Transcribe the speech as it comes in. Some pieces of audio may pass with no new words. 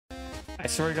I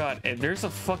swear to God, if there's a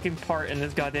fucking part in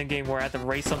this goddamn game where I have to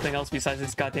race something else besides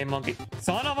this goddamn monkey.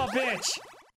 Son of a bitch!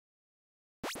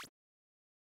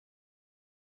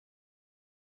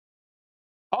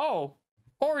 Oh!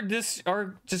 Or just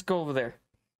go over there.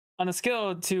 On a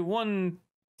scale to 1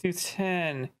 to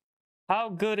 10, how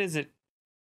good is it?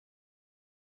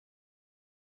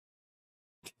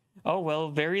 Oh, well,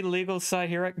 very legal side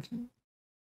here.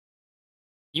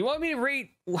 You want me to rate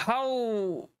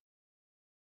how,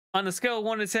 on a scale of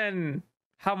 1 to 10,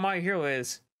 how my hero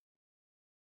is?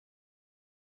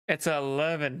 It's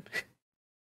 11.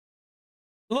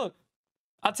 Look,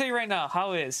 I'll tell you right now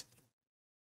how it is.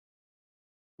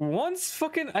 Once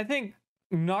fucking, I think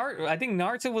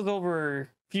Naruto was over a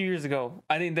few years ago.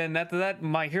 I think then after that,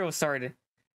 my hero started.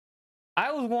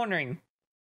 I was wondering,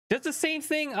 just the same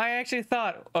thing I actually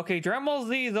thought, okay, Dragon Ball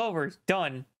Z is over,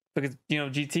 done. Because, you know,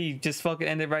 GT just fucking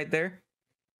ended right there.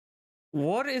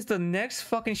 What is the next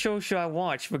fucking show should I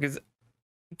watch? Because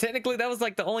technically that was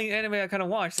like the only anime I kind of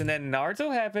watched. And then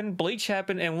Naruto happened, Bleach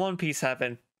happened, and One Piece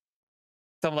happened.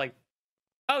 So I'm like,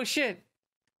 oh shit,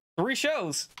 3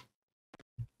 shows.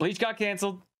 Bleach got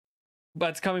canceled,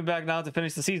 but it's coming back now to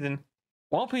finish the season.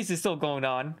 One Piece is still going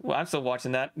on. Well, I'm still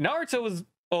watching that. Naruto is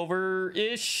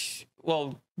over-ish.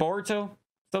 Well, Boruto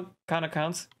still kind of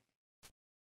counts.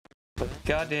 But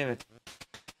god damn it.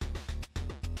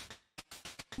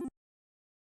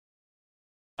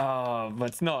 But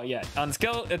it's not yet. On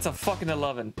scale, it's a fucking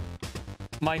 11.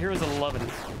 My hero's 11.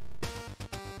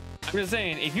 I'm just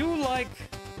saying, if you like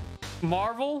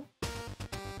Marvel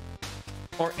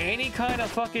or any kind of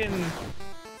fucking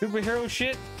superhero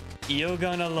shit, you're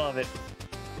gonna love it.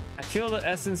 I feel the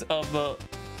essence of the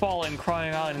fallen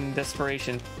crying out in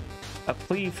desperation. A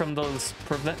plea from those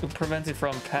prevented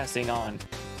from passing on.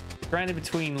 Granted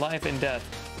between life and death.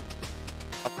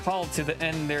 A call to the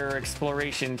end their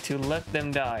exploration to let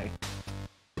them die.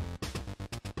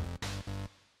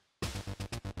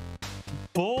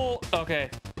 Bull. Okay.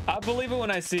 I believe it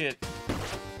when I see it.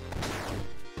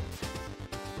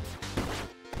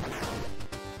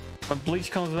 When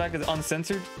Bleach comes back as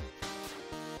uncensored.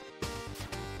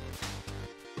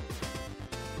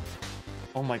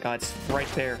 Oh my god, it's right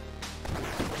there.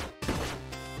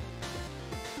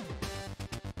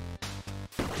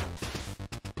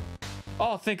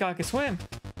 Oh, think I can swim.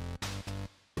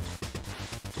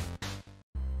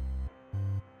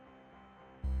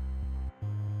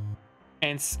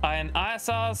 And I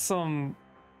saw some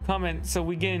comment, so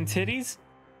we getting titties?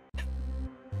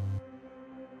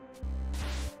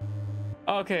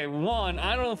 Okay, one,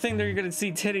 I don't think they're gonna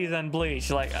see titties on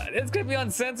Bleach. Like, it's gonna be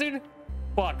uncensored?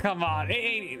 Well, come on,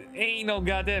 it ain't no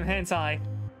goddamn hentai.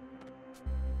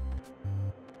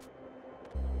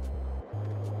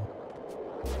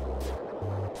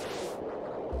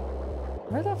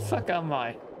 Where the fuck am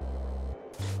I?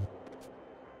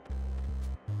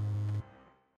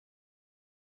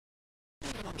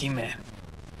 Monkey man.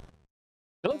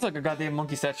 It looks like a goddamn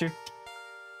monkey statue.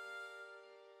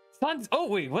 Oh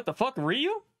wait, what the fuck,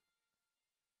 Ryu?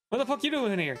 What the fuck you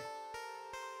doing here?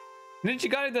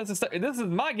 Ninja Gaiden doesn't start. This is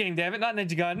my game, damn it, not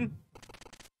Ninja Gaiden.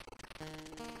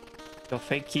 Your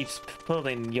fate keeps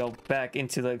pulling you back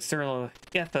into the external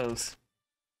ethos,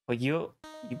 but you'll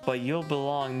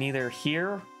belong neither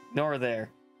here nor there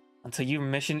until your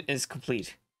mission is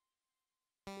complete.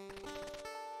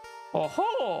 Oh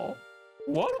ho!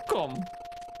 Welcome.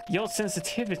 Your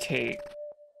sensitivity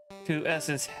to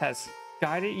essence has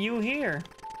guided you here.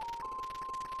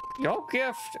 Your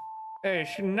gift is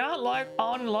not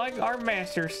unlike our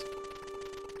masters.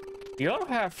 You'll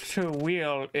have to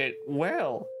wield it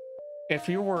well if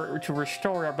you were to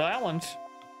restore a balance.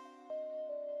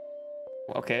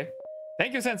 Okay.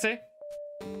 Thank you, Sensei.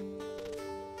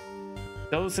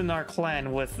 Those in our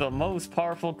clan with the most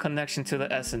powerful connection to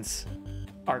the essence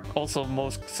are also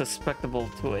most susceptible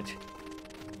to it.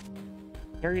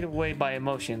 Carried away by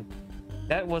emotion.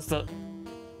 That was the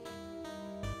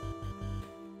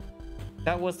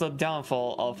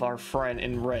downfall of our friend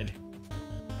in red.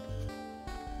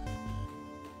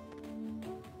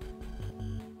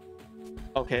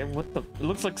 Okay, what the? It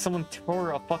looks like someone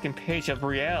tore a fucking page of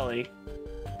reality.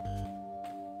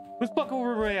 Who's fucking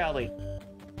over reality?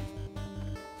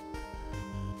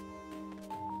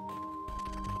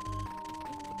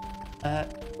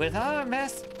 Without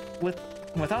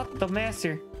the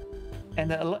master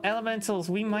and the elementals,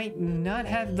 we might not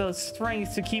have the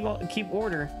strength to keep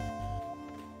order.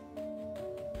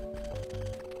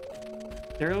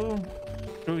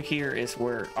 Through here is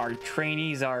where our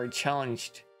trainees are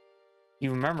challenged.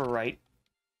 You remember, right?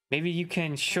 Maybe you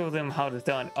can show them how it's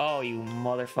done. Oh, you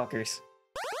motherfuckers.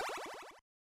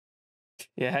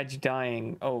 It had you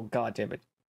dying. Oh, god damn it.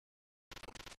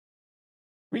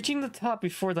 Reaching the top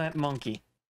before that monkey.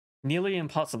 Nearly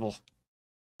impossible.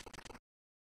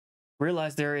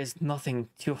 Realize there is nothing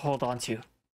to hold on to.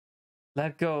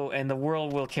 Let go and the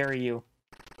world will carry you.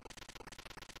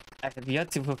 I have yet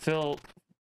to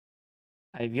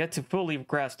fully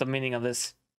grasp the meaning of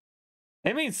this.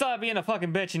 It means stop being a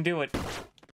fucking bitch and do it.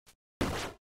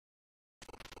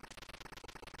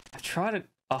 I've tried it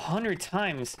 100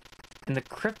 times, and the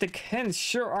cryptic hints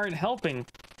sure aren't helping.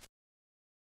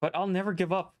 But I'll never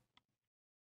give up.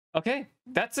 Okay,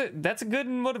 that's a good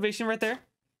motivation right there.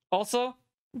 Also,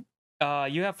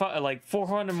 you have like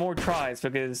 400 more tries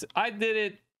because I did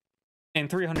it in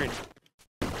 300.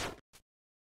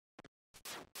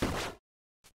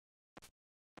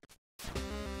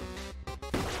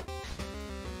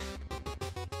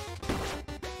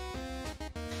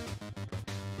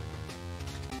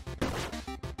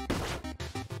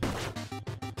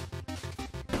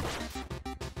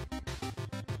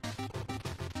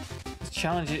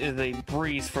 Challenge is a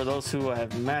breeze for those who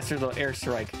have mastered the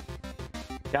airstrike.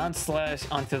 Down slash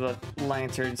onto the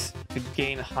lanterns to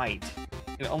gain height.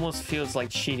 It almost feels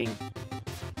like cheating.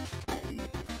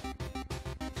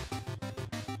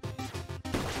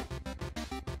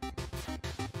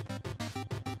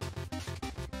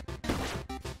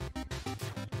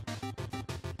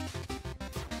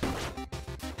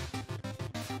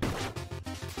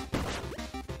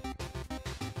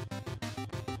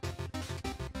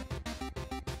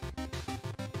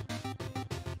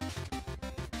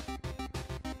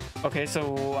 Okay,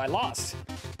 so I lost.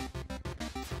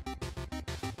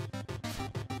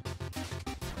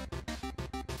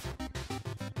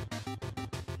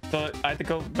 So I have to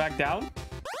go back down?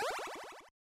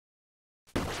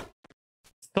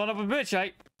 Son of a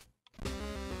bitch,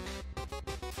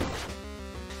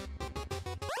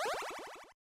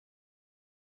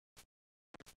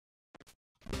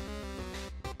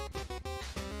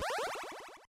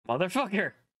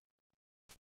 Motherfucker!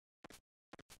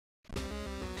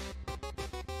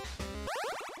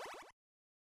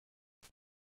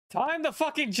 Time the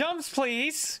fucking jumps,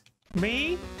 please!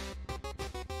 Me?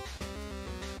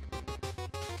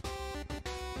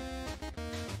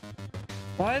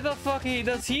 Why the fuck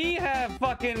does he have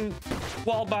fucking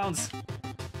wall bounce?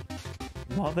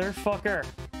 Motherfucker.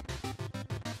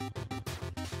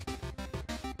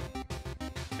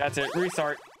 That's it,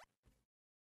 restart.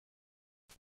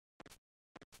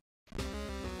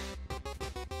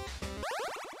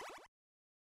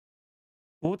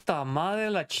 Puta madre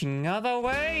la chingada,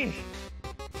 wey.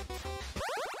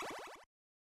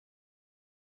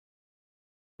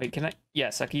 Wait, can I?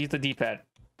 Yes, I can use the D-pad.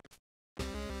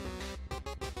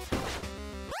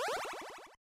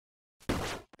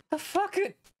 The fuck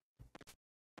it?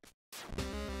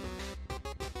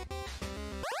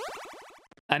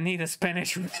 I need a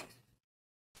Spanish.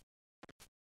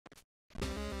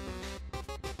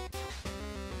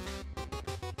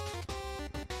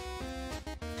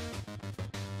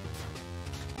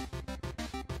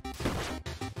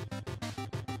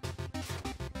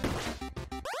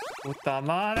 Puta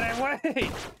madre,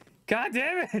 wait! God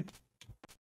damn it!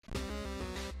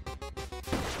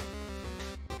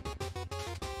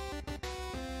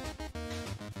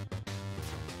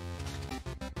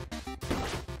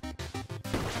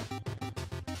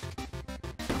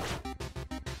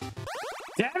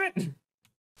 Damn it!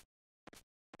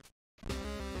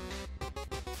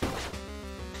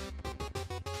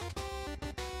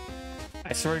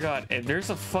 I swear to God, if there's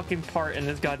a fucking part in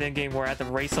this goddamn game where I have to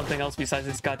race something else besides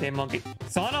this goddamn monkey.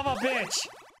 Son of a bitch!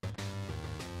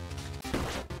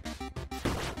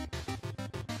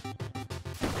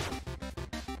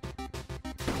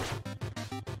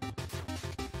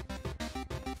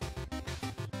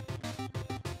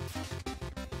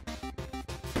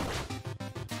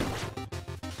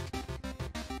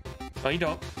 No, you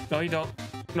don't. No, you don't.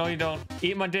 No, you don't.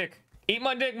 Eat my dick. Eat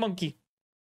my dick, monkey.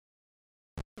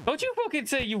 Don't you fucking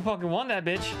say you fucking won that,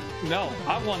 bitch. No,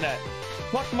 I won that.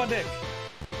 Fuck my dick.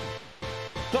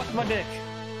 Fuck my dick.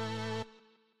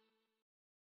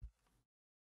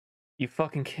 You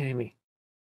fucking kidding me?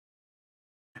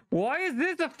 Why is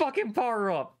this a fucking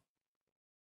power up?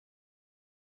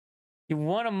 You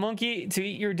want a monkey to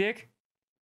eat your dick?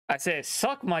 I said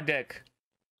suck my dick,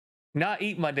 not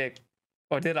eat my dick.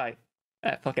 Or did I?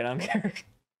 Fucking I don't care.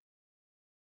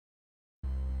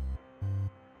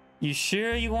 You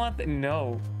sure you want that?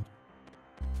 No.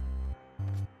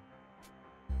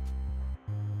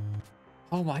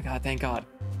 Oh my god, thank God.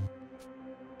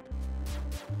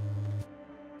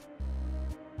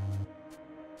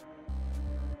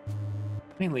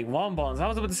 Mainly wombons. I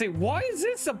was about to say, why is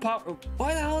this a power?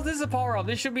 Why the hell is this a power up?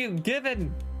 This should be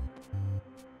given.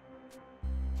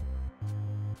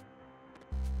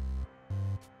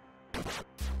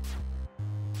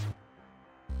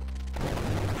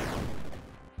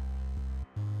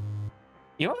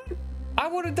 You know what? I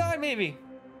would have died maybe.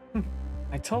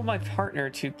 I told my partner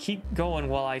to keep going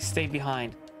while I stay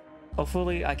behind.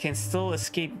 Hopefully I can still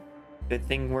escape. Good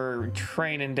thing we're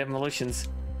trained in demolitions.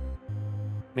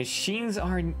 Machines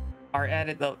are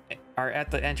at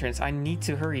the entrance. I need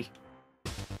to hurry.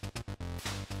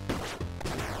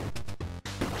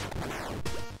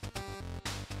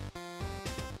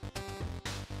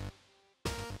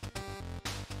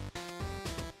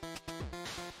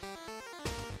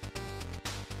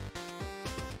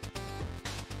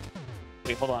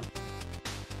 Wait, hold on.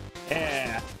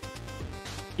 Yeah.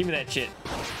 Give me that shit.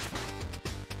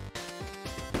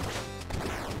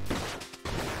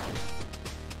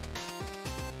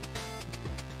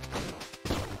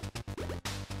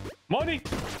 Money.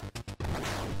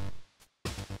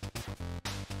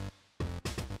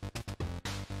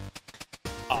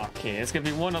 Okay, it's gonna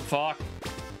be one up. Fuck.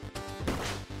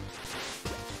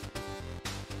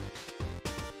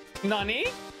 Nani?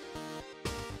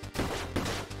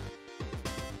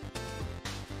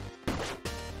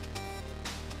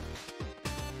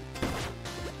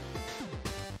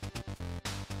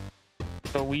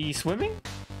 Are we swimming?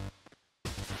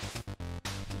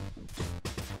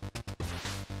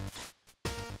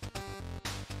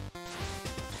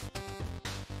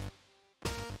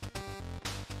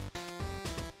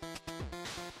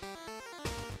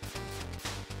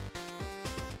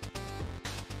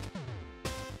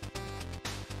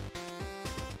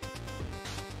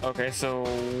 Okay, so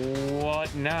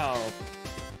what now?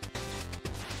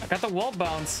 I got the wall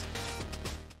bounce.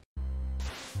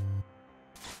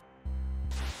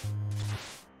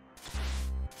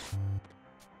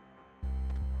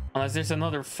 Unless there's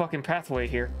another fucking pathway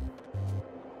here.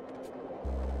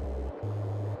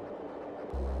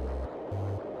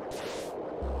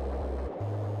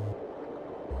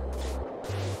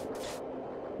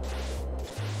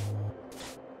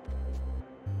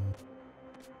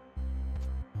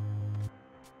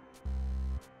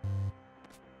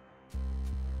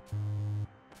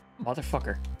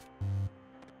 Motherfucker.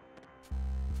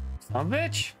 Son of a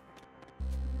bitch.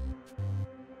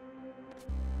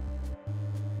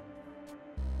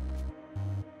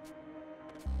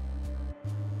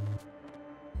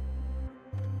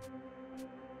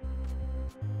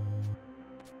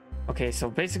 Okay, so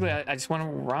basically I just want to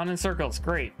run in circles.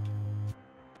 Great.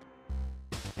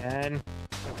 And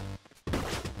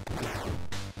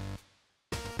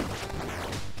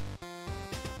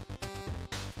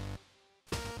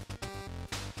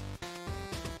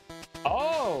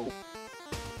oh,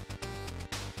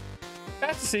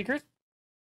 that's a secret.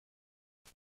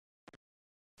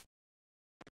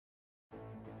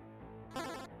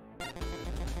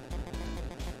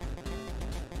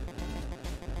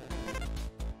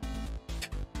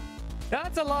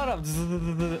 That's a lot of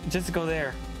just to go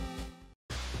there.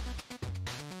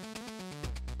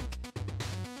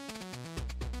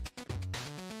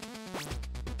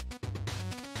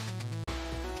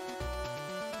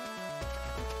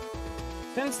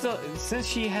 Since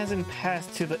she hasn't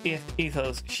passed to the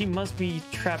ethos, she must be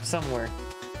trapped somewhere.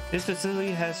 This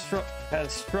facility has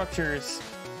structures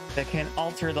that can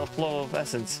alter the flow of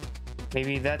essence.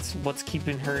 Maybe that's what's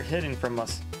keeping her hidden from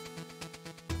us.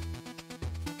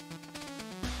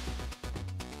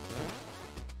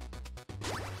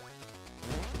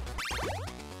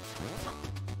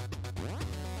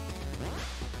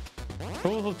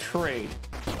 Total trade.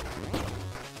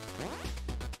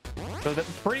 So that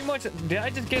pretty much, did I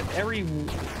just get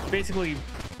basically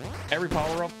every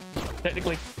power up,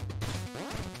 technically?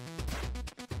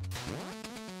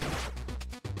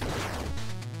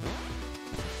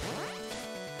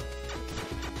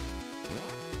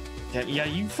 Yeah,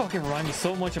 you fucking remind me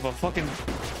so much of a fucking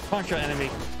Contra enemy.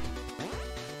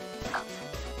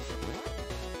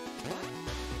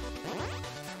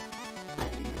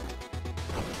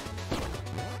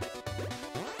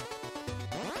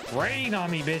 Rain on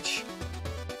me, bitch.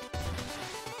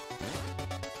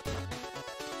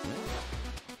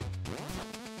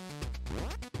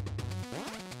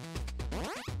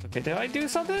 Okay, did I do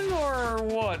something or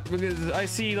what? Because I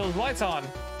see those lights on.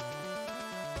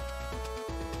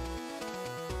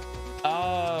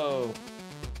 Oh.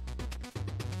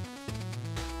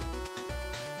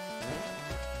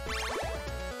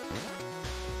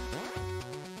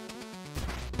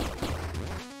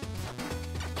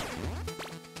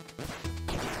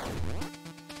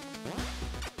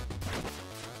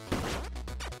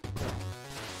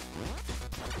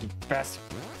 best.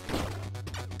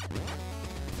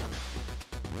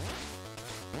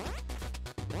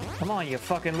 Come on, you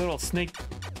fucking little snake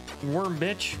worm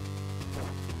bitch.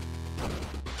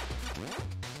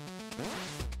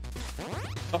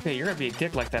 Okay, you're gonna be a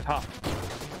dick like that, huh?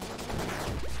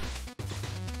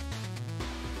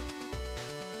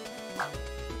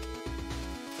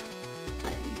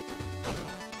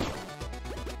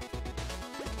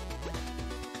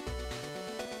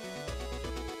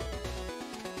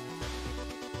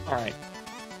 All right.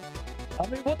 I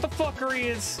mean, what the fuckery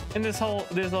is in this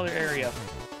other area?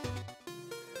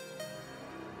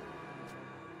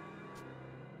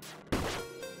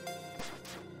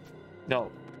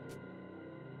 No.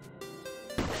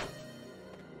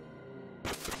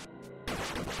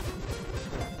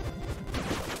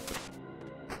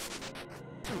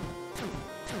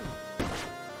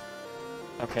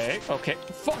 Okay, okay.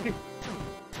 Fucking.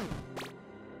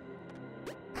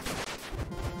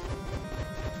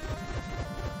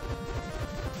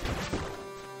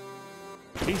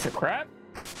 Piece of crap.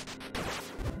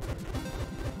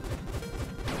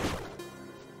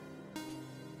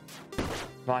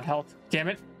 Come on, health. Damn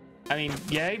it. I mean,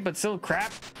 yay, but still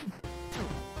crap.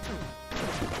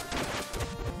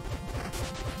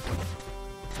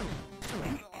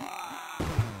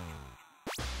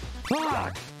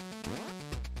 Fuck.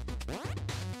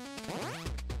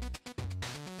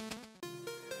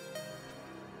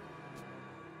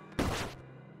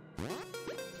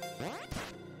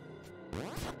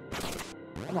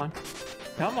 Come on.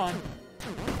 Come on.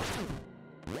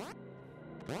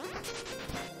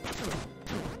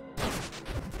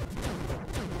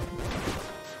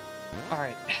 All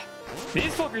right.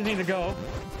 These fuckers need to go.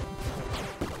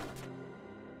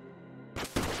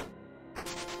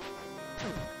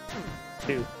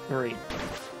 Two, three.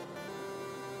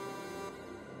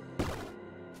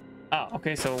 Oh,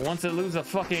 okay, so once it loses a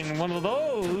fucking one of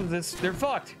those, they're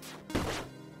fucked.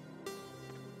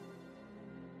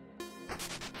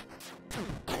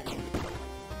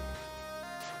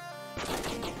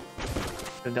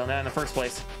 Could've done that in the first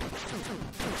place.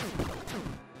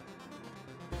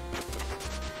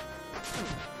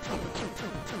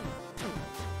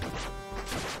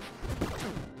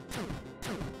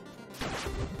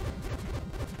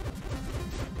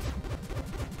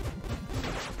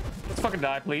 Let's fucking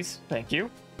die, please. Thank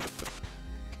you.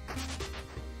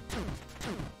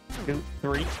 2,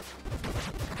 3.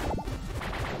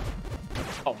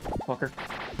 Oh, fucker.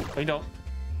 No, you don't.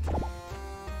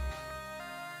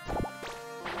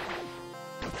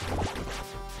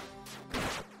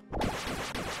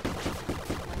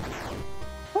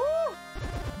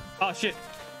 Oh shit.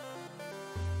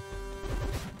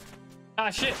 Ah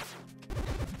shit.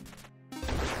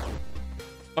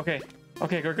 Okay.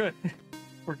 Okay, we're good.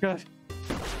 We're good.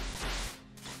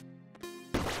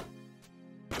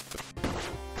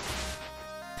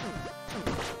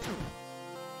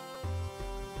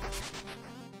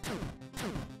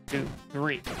 Two,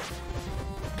 three.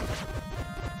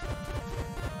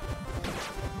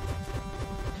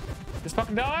 Just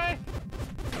fucking die.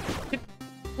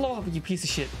 Blow up, you piece of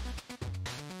shit.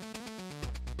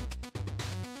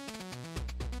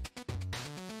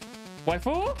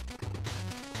 Waifu?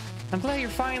 I'm glad you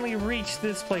finally reached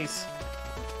this place.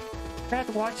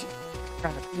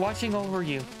 Watching over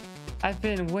you. I've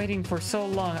been waiting for so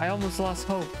long, I almost lost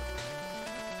hope.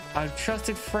 Our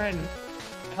trusted friend,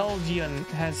 Elgian,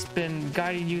 has been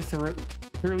guiding you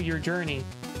through your journey,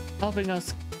 helping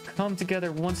us come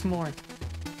together once more.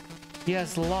 He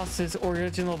has lost his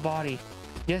original body,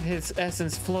 yet his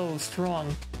essence flows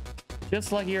strong,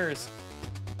 just like yours.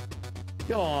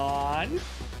 Go on.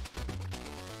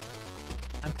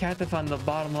 I'm captive on the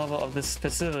bottom level of this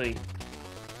facility.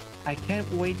 I can't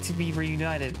wait to be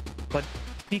reunited, but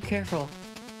be careful.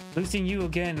 Losing you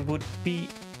again would be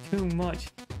too much.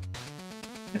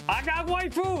 I got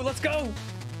waifu! Let's go!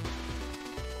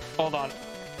 Hold on.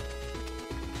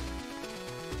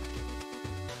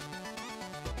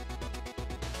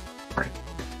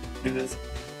 Do this.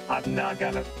 I'm not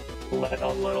gonna let a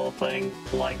little thing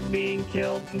like being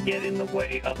killed get in the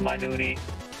way of my duty.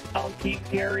 I'll keep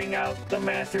carrying out the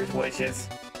master's wishes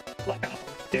like I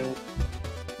do.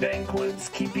 That includes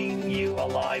keeping you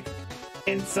alive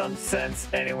in some sense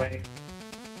anyway.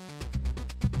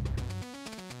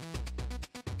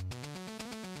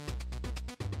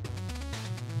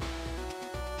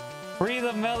 Free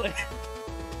the melon.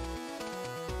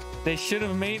 They should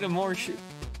have made a more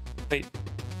wait.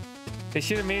 They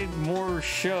should have made more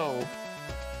show.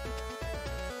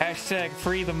 Hashtag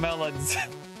free the melons.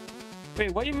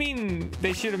 Wait, what do you mean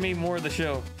they should have made more of the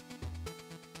show?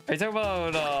 Are you talking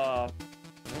about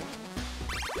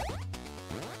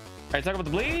Alright, talk about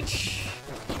the bleach.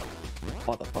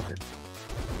 Motherfucker.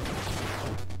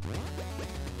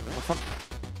 Oh, fuck.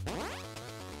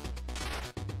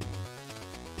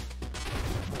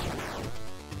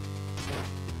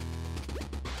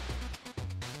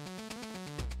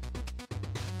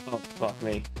 Oh, fuck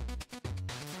me.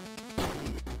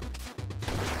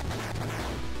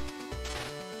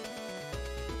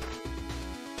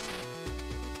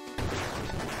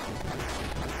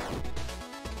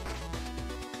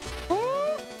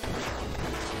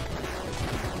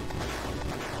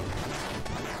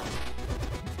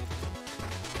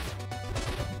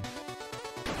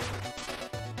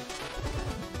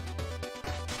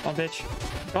 Come on,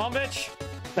 bitch. Come on, bitch.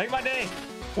 Make my day.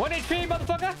 1 HP,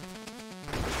 motherfucker.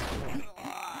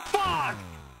 Fuck!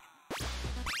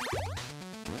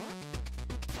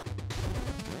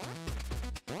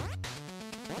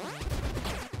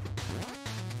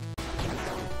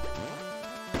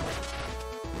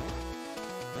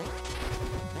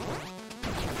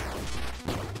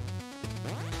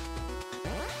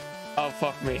 Oh,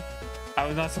 fuck me. I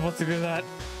was not supposed to do that.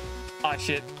 Ah,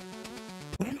 shit.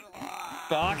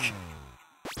 Fuck.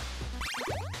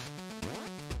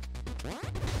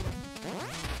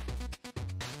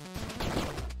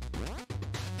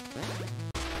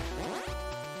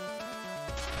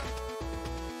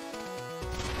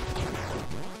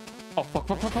 Oh, fuck,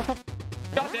 fuck, fuck, fuck, fuck.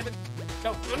 God damn it.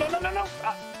 No, no, no, no, no, no.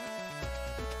 Ah.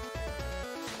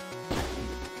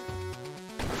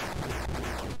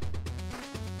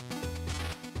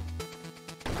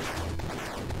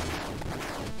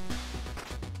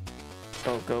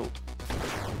 Go, go.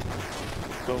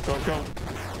 Go, go, go.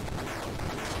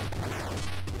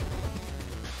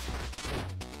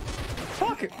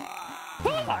 Fuck it.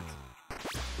 Fuck!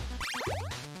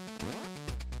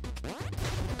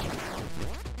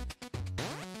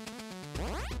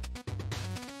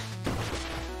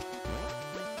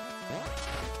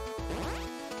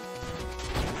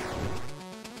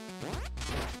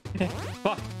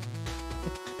 Fuck.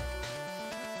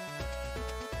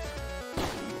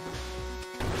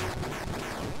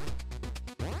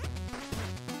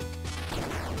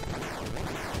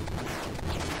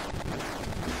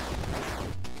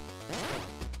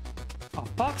 Oh,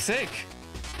 fuck's sake.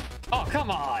 Oh,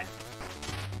 come on.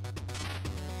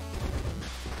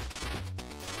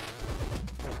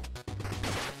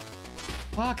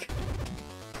 Fuck.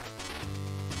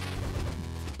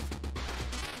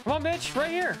 Come on, bitch,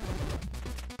 right here.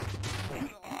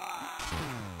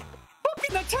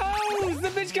 Fucking the toes! The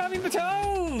bitch got me in the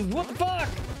toes! What the fuck?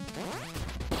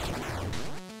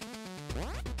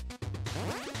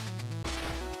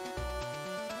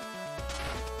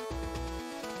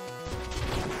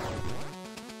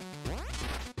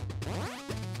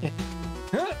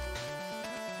 Huh?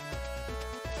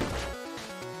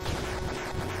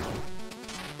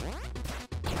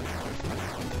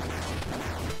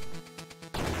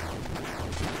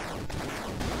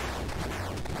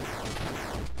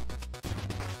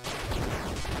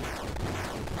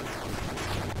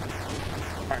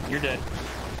 Alright, you're dead.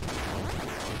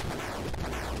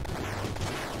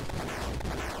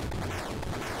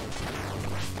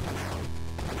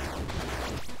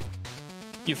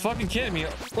 You fucking kidding me?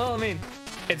 Well, I mean,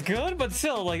 it's good, but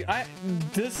still, like,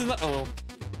 this is not. Oh,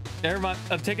 never mind.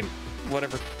 I'm taking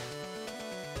whatever.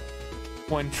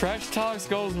 When trash talks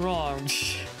goes wrong.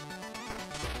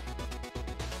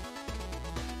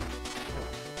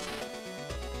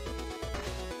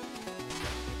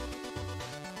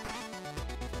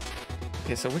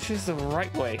 Okay, so which is the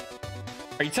right way?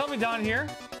 Are you telling me down here?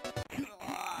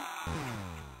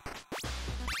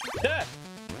 Yeah.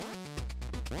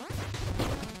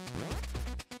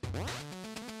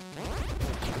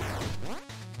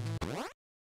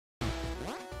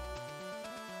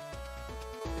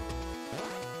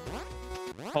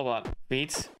 Hold on,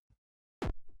 beats.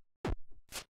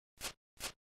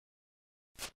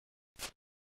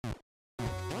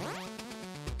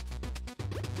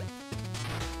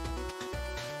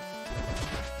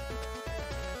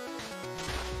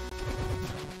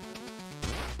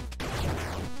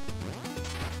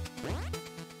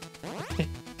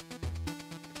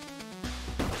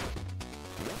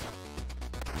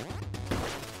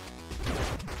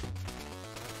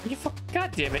 You fuck!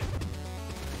 God damn it!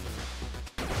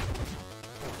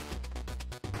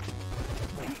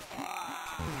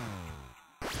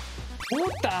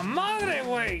 Puta madre,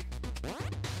 güey!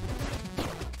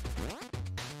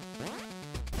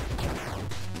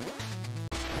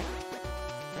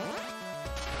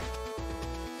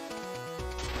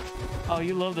 Oh,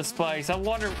 you love the spice. I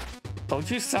wonder. Don't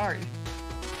you start.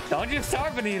 Don't you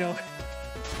start, Benito.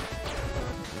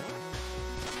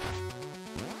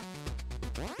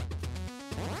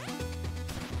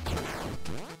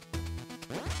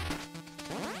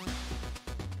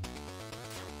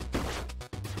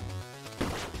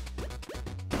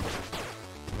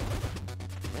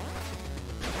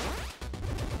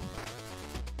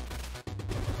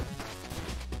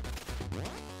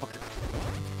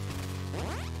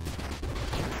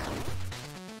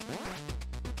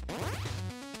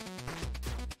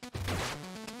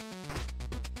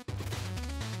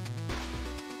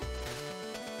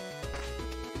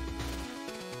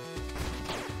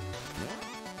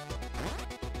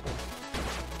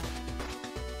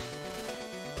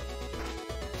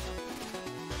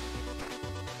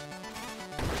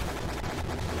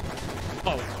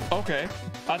 Oh, okay.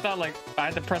 I thought like I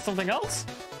had to press something else.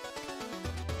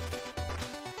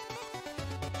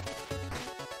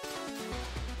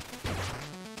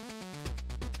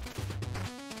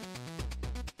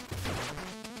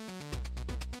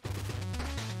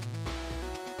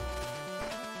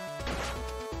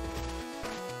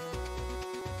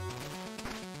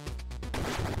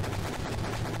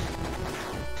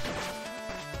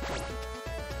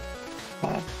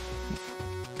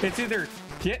 It's either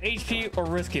get HP or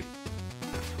risk it.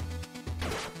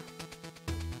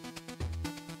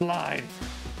 Slide.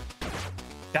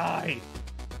 Die.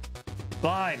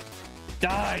 Slide.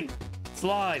 Die.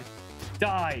 Slide.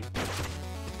 Die.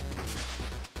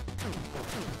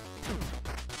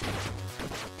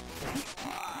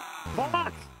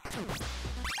 Fuck!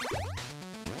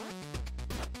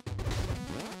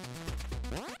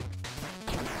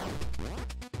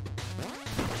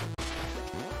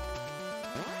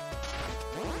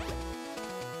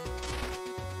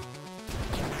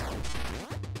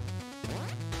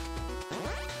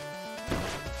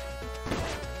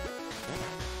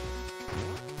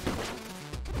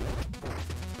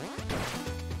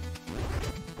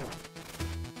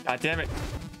 God damn it.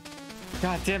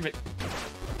 God damn it.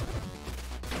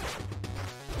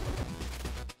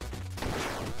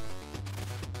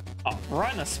 Oh,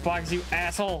 run the spikes, you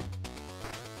asshole.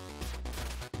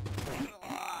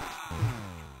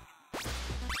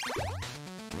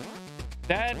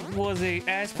 That was a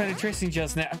ass penetration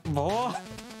just now. Boy.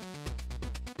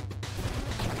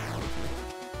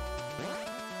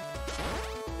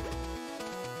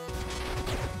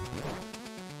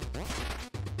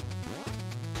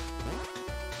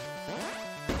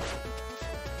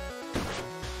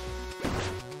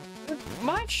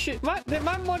 Shit, did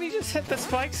my money just hit the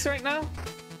spikes right now?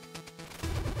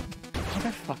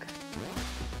 Motherfucker.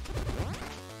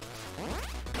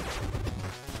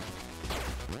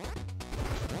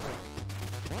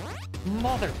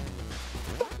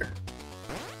 Motherfucker.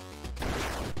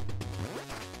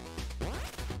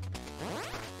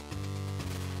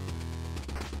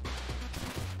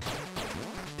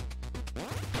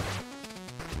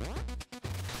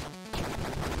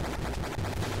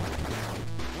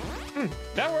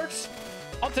 That works.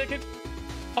 I'll take it.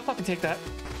 I'll fucking take that.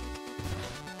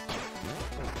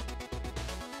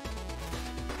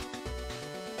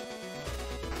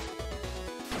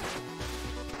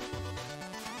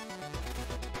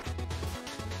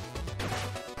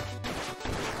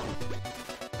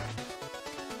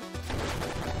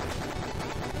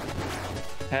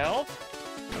 Help.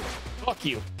 Fuck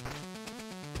you.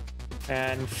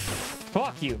 And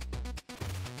fuck you.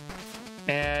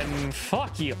 And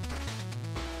fuck you.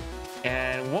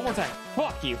 And one more time.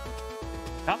 Fuck you.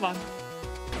 Come on.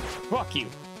 Fuck you.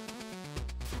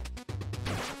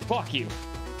 Fuck you.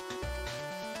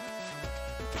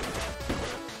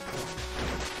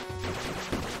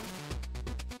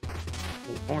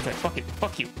 One more time. Fuck it.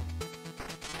 Fuck you.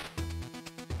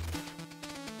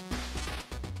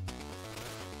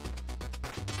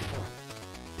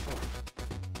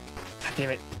 God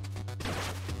damn it.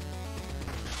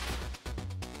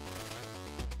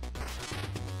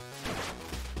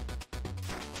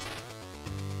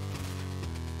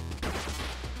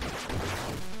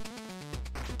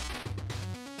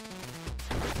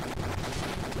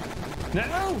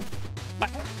 No! My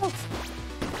health!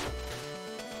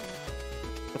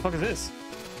 The fuck is this?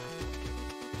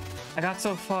 I got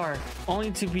so far,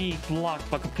 only to be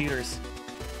blocked by computers.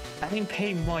 I didn't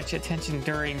pay much attention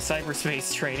during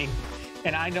cyberspace training,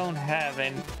 and I don't have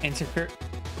an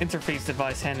interface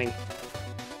device handy.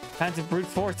 Time to brute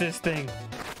force this thing.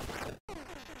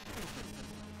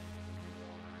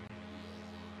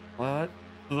 What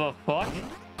the fuck?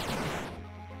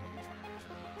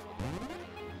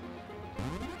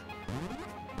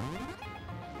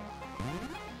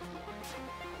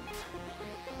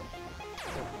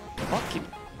 Fuck you.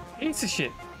 Piece of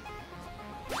shit.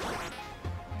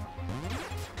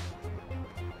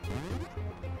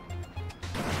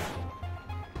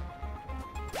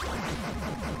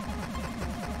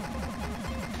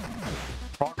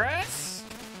 Progress?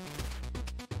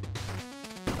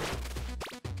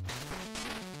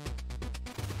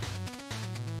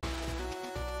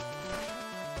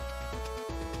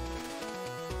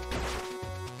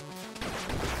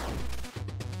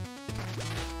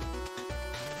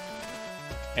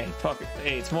 Hey, fuck it.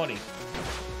 Hey, it's money.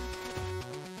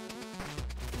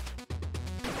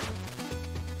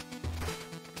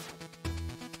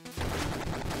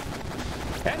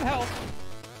 And help.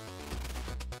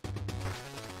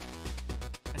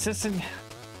 Assistant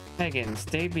Megan,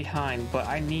 stay behind, but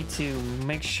I need to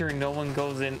make sure no one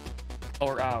goes in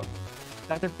or out.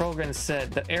 Dr. Program said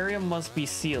the area must be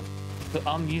sealed, so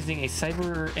I'm using a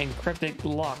cyber encrypted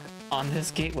lock on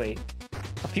this gateway.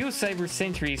 A few cyber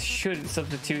sentries should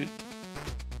substitute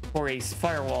for a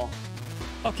firewall.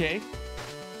 Okay.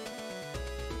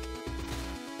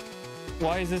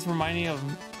 Why is this reminding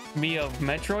me of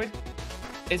Metroid?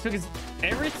 It's because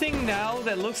everything now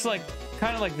that looks like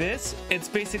kind of like this, it's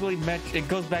basically it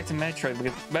goes back to Metroid,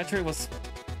 because Metroid was,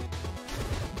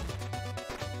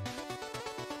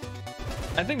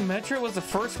 I think Metroid was the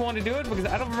first one to do it, because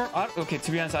I don't remember. Okay,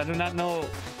 to be honest, I do not know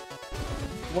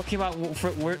what came out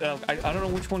I don't know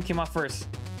which one came out first,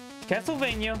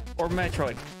 Castlevania or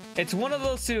Metroid. It's one of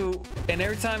those two, and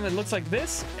every time it looks like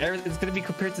this, it's gonna be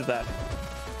compared to that.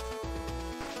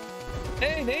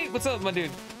 Hey Nate, what's up, my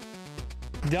dude?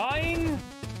 Dying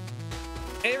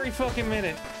every fucking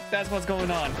minute. That's what's going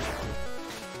on.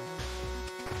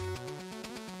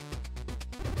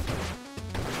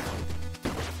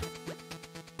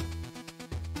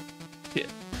 Yeah,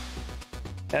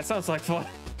 that sounds like fun.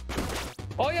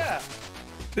 Oh yeah,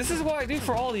 this is what I do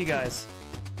for all of you guys.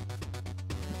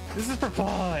 This is for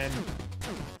fun.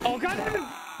 Oh god damn it.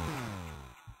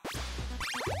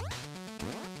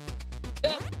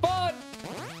 Yeah, fun.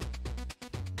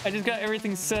 I just got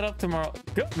everything set up tomorrow.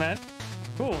 Good, man.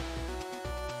 Cool.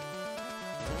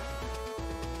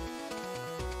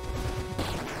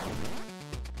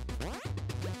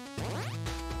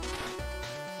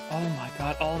 Oh my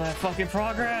god, all that fucking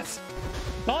progress.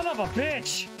 Son of a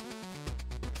bitch.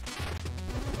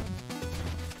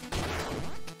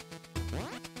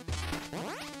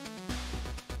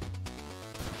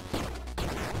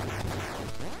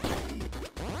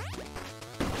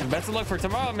 And best of luck for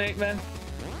tomorrow, mate, man.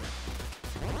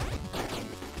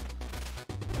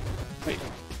 Wait.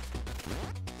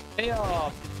 Hey,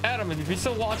 Adam, if you're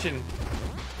still watching.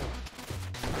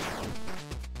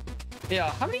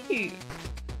 Yeah, how many?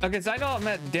 Okay, so I know I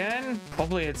met Dan.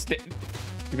 Hopefully it's Dan.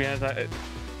 To be honest,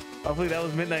 hopefully that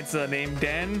was Midnight's name.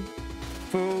 Dan,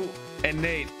 Fu, and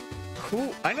Nate.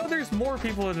 Who? I know there's more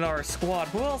people in our squad.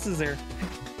 Who else is there?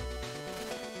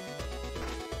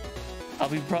 I'll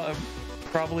be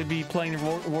probably be playing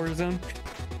Warzone.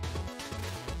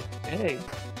 Hey,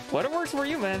 whatever works for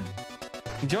you, man.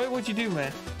 Enjoy what you do,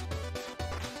 man.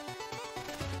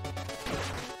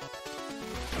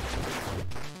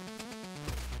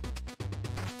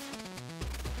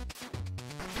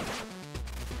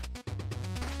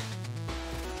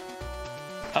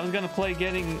 I was gonna play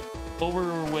getting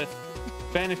over with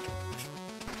benefit.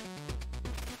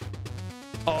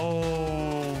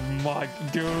 Oh my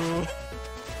dude.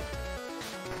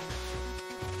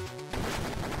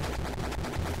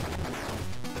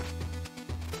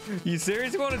 You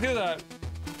seriously want to do that?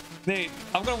 Nate,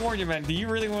 I'm gonna warn you, man. Do you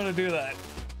really want to do that?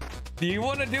 Do you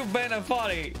want to do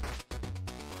Benefati?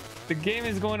 The game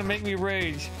is going to make me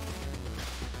rage.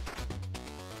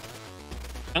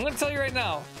 I'm gonna tell you right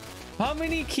now. How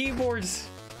many keyboards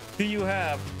do you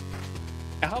have?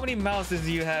 How many mouses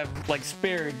do you have, like,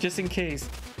 spared, just in case?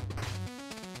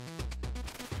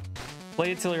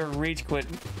 Play it till your rage quit.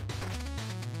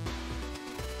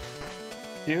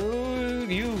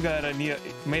 Dude, you gotta need.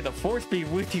 May the force be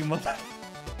with you, mother.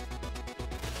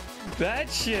 That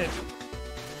shit.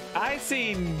 I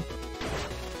seen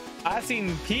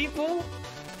people.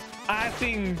 I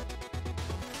seen,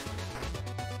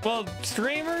 well,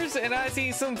 streamers, and I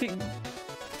see some people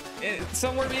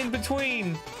somewhere in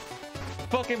between.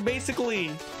 Fucking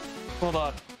basically, hold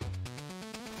on.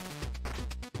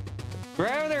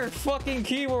 Grab their fucking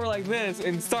keyboard like this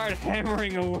and start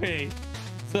hammering away.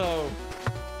 So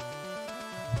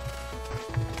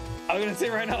I'm gonna say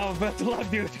right now, best of luck,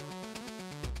 dude.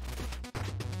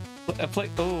 I play.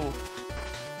 Oh,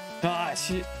 ah,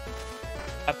 shit.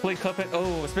 I played Cuphead.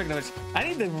 Oh, speaking of which, I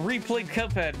need to replay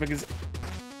Cuphead because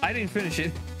I didn't finish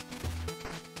it.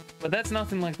 But that's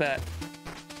nothing like that.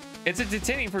 It's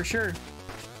entertaining for sure.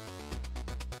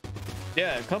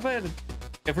 Yeah, Cuphead.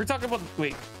 If we're talking about,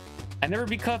 wait, I never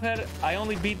beat Cuphead. I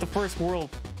only beat the first world.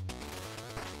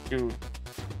 Dude.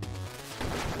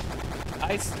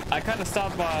 I kind of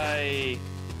stopped by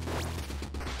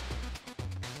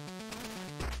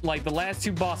like the last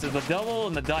two bosses, the Devil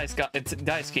and the Dice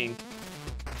King.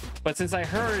 But since I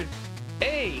heard,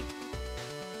 hey,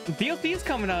 DLC is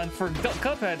coming on for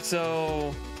Cuphead,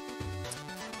 so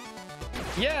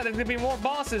yeah, there's gonna be more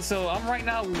bosses. So I'm right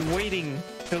now waiting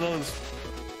till that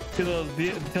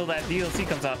DLC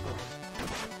comes out.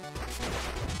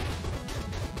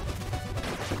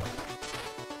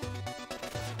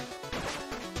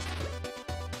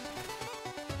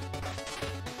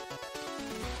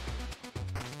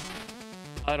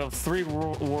 out of three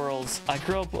worlds. I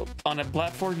grew up on a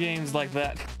platform games like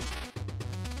that.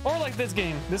 Or like this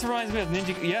game. This reminds me of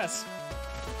Ninja. Yes.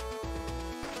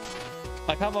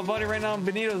 Like how my buddy right now,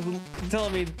 Benito, is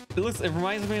telling me it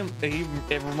reminds me of,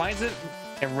 it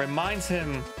reminds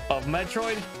him of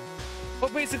Metroid.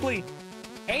 But basically,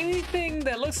 anything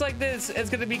that looks like this is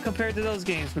gonna be compared to those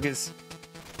games because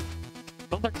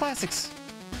those are classics.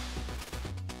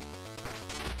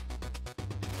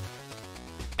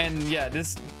 And yeah,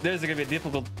 there's gonna be a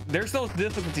difficult. There's no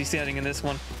difficulty setting in this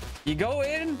one. You go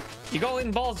in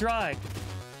balls dry.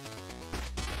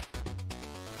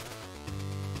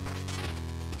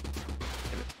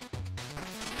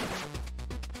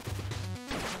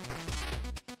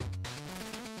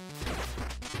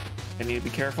 I need to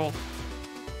be careful.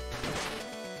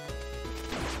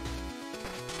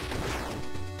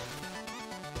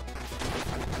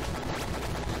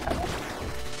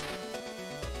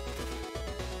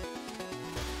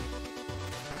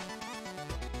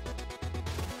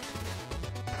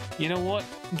 You know what?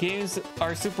 Games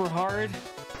are super hard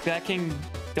that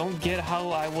don't get how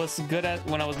I was good at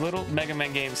when I was little. Mega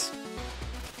Man games.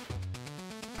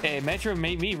 Hey, Metro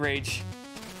made me rage.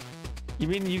 You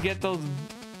mean you get those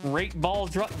rate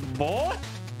balls drop, boy?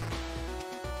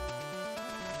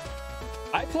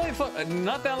 I played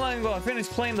not that long ago. I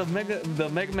finished playing the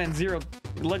Mega Man Zero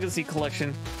Legacy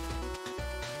Collection.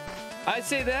 I'd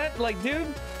say that, like,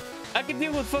 dude, I could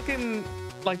deal with fucking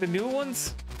like the new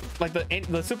ones. Like the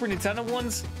Super Nintendo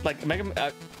ones, like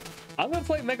I'm gonna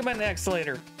play Mega Man X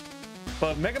later,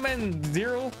 but Mega Man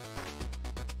Zero,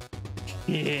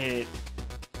 shit.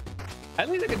 At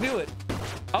least I could do it.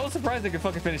 I was surprised I could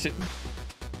fucking finish it,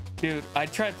 dude. I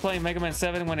tried playing Mega Man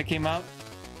 7 when it came out.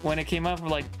 When it came out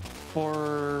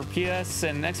for PS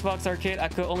and Xbox Arcade, I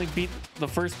could only beat the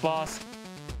first boss.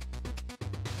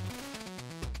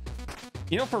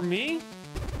 You know, for me,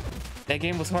 that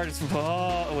game was hard as.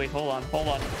 Oh wait, hold on.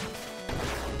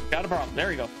 Got a problem. There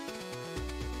we go.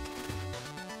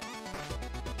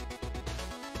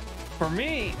 For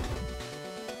me,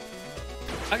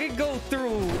 I could go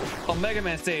through a Mega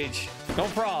Man stage, no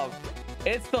problem.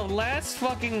 It's the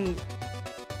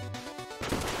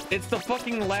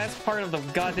fucking last part of the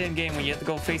goddamn game when you have to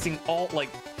go facing all like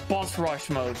boss rush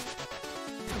mode.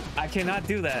 I cannot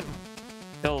do that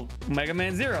till Mega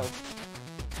Man Zero.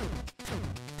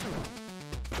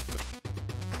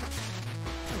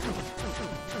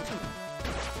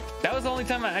 That was the only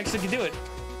time I actually could do it.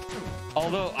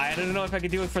 Although I don't know if I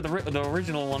could do it for the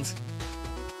original ones.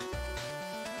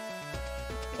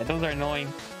 Yeah, those are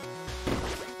annoying.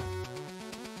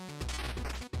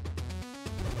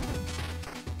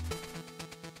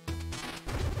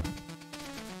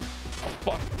 Oh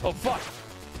fuck! Oh fuck!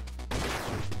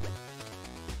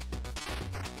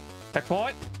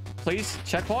 Checkpoint, please.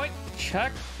 Checkpoint.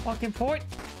 Check fucking point.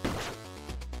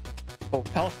 Oh,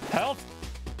 health.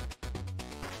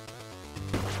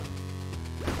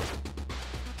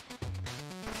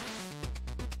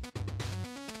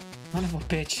 Son of a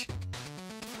bitch.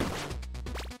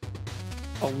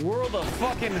 A world of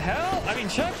fucking hell? I mean,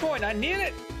 checkpoint, I need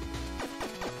it!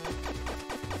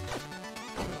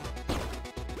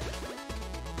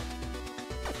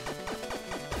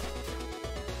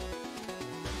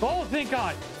 Oh, thank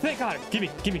God! Thank God! Gimme!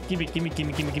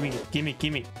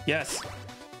 Yes!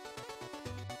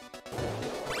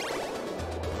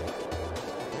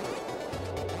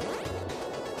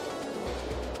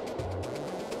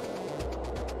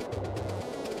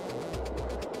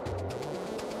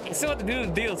 I still have to do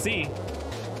the DLC.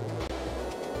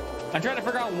 I'm trying to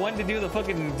figure out when to do the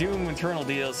fucking Doom Eternal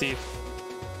DLC.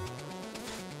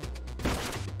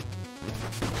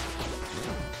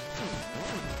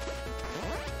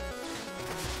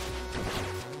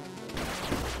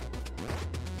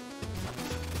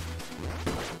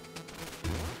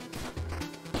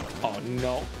 Oh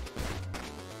no.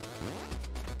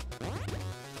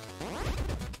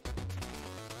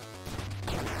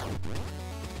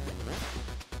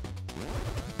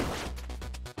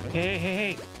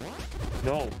 Hey.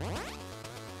 No.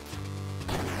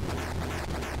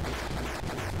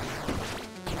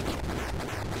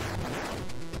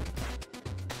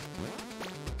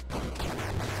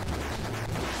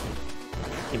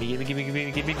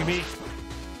 Gimme.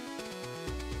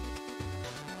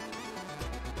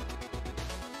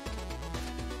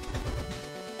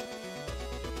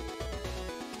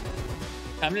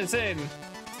 I'm just saying.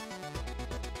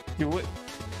 Do it.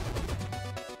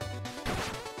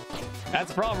 That's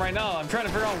the problem right now. I'm trying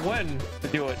to figure out when to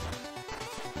do it.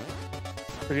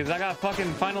 Because I got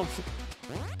fucking final...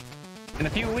 In a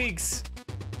few weeks,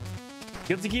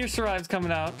 Guilty Gear Strive's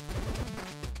coming out.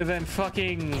 And then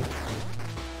fucking...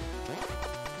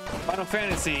 Final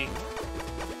Fantasy,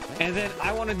 and then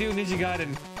I want to do Ninja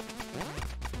Gaiden.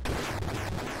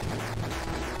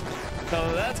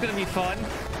 So that's gonna be fun.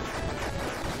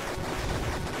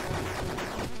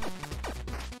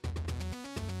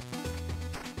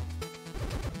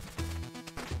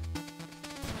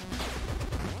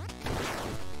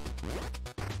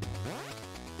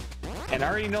 And I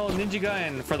already know Ninja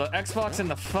Gaiden for the Xbox and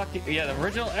the fucking, yeah, the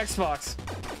original Xbox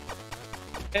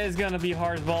is gonna be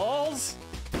hard as balls.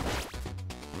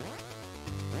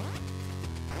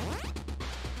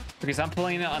 Because I'm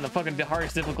playing it on the fucking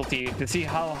hardest difficulty to see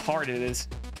how hard it is.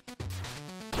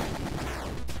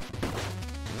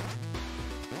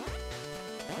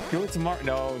 Do it tomorrow.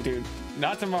 No, dude.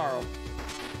 Not tomorrow.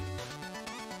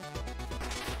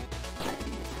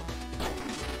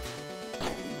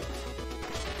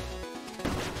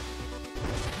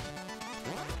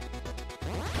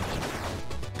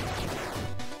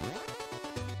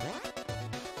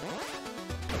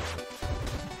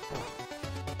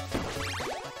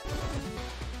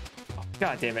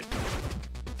 God damn it.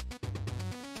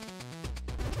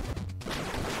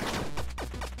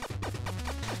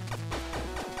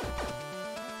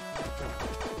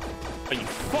 Oh, you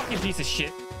fucking piece of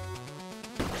shit.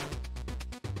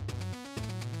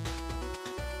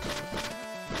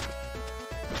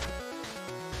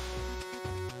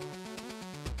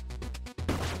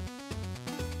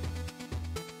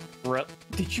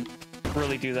 Did you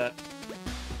really do that?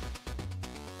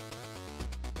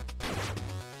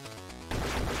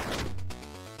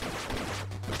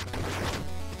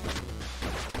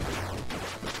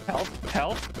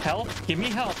 Help, give me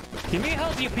help. Give me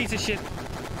help, you piece of shit.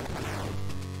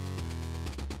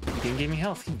 You didn't give me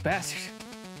health, you bastard.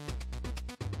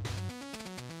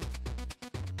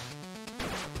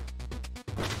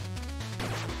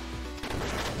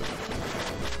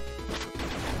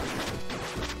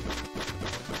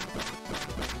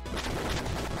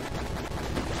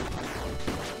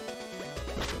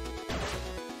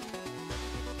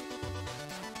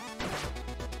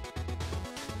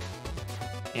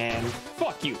 And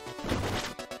fuck you.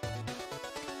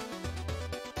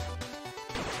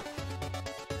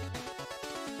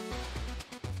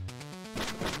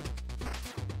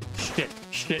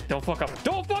 Shit, don't fuck up.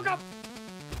 Don't fuck up!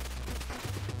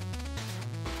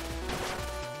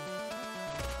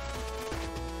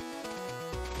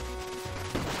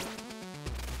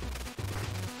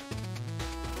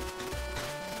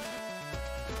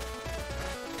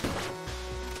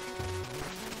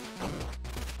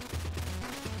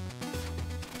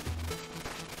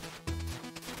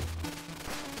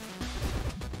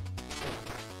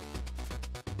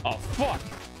 Oh, fuck!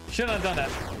 Shouldn't have done that.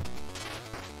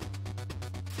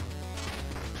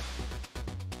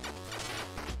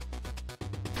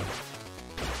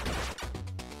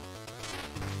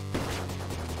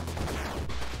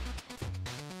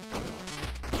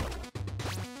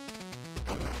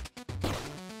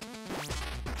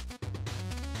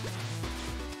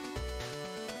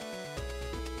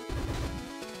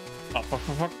 Oh,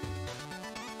 fuck.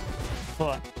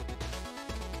 Hold on.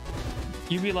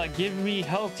 You be like, give me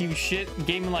health, you shit.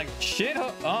 Gaming like, shit?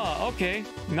 Oh, okay.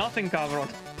 Nothing, cabrón.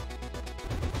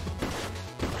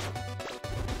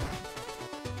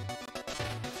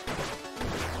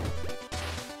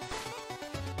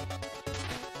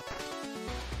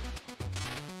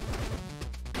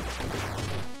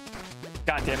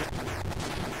 God damn it.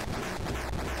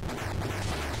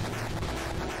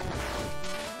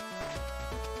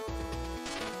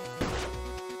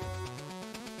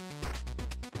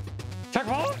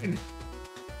 Checkpoint!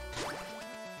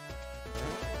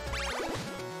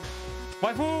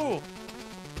 Waifu!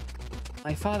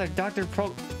 My father, Dr.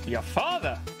 Your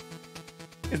father?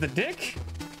 Is the dick?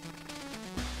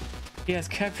 He has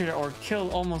captured or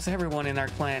killed almost everyone in our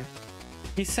clan.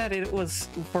 He said it was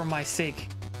for my sake.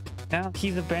 Now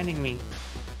he's abandoning me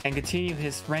and continue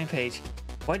his rampage.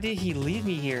 Why did he leave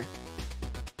me here?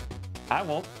 I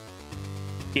won't.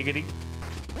 Giggity.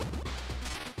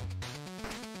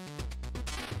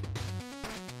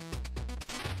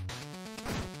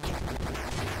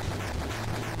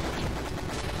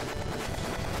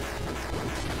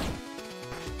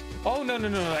 Oh, no.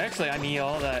 Actually, I need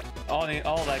all that. All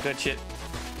that good shit.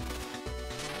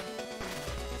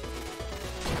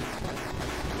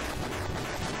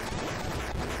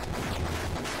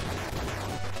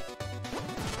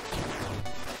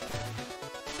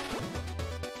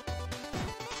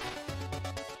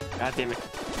 God damn it.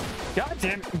 God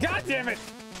damn it. God damn it.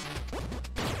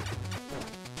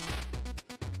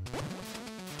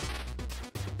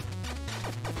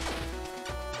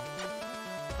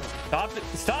 Stop it.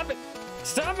 Stop it.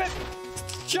 Stop it.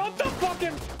 Jump the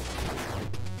fucking.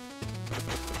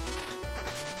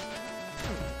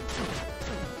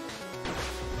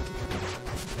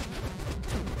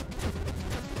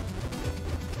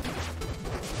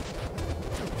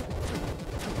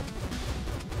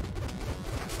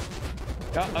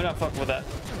 Oh, I'm not fucking with that.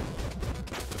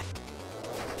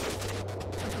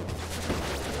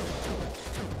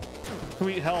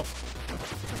 Sweet health.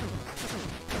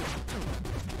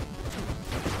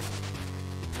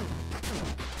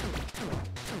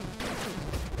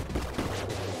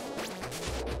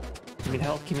 Give me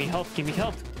health, give me health, give me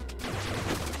health.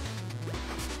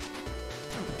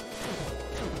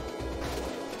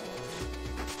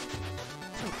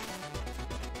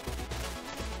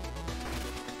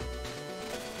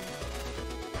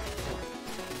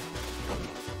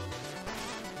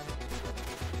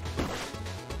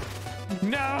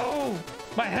 No!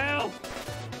 My health!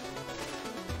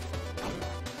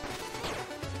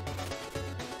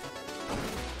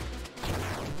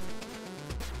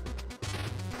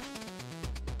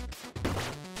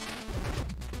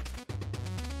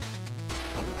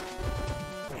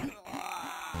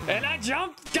 And I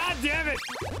jumped! God damn it!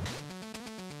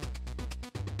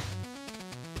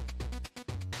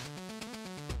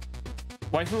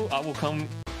 Waifu, I will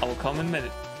come in a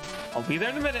minute. I'll be there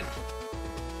in a minute.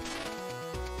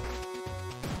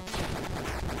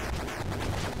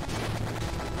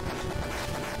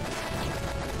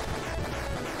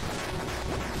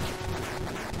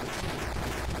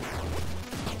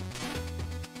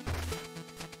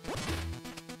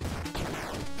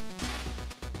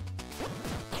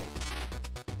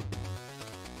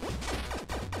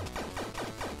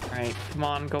 Alright, come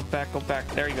on, go back, go back.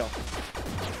 There you go.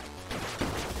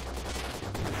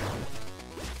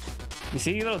 You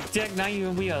see, you little dick, now you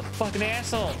will be a fucking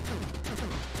asshole.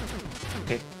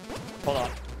 Okay, hold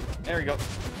on. There we go.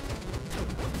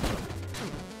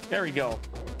 There we go.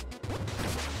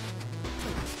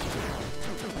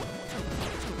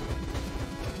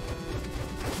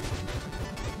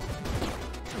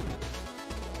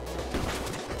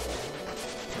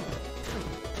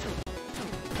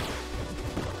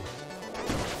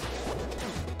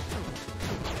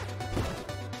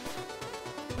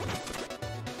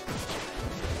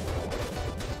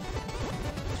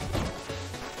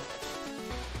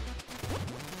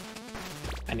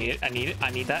 I need it, I need it,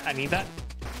 I need that, I need that.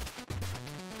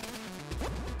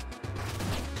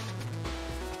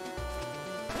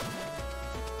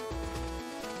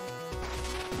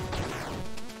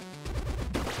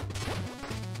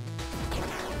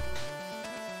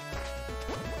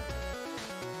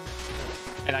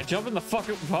 And I jump in the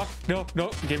fucking fuck. No,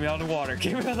 no, get me out of the water.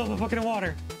 Get me out of the fucking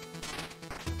water.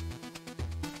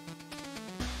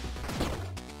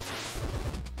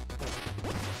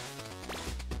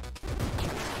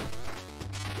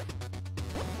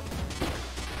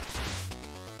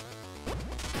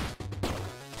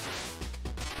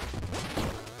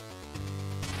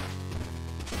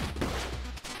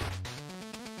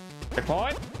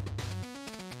 Checkpoint.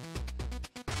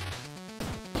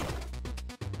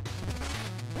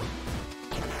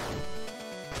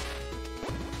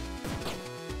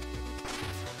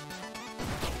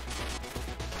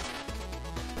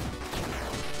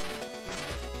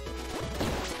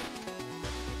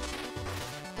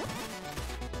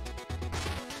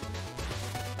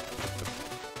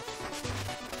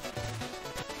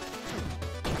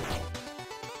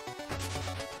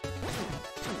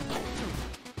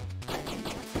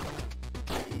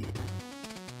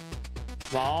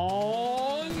 Come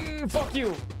on. Fuck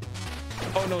you.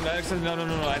 Oh no, no, no, no,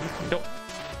 no, no. I don't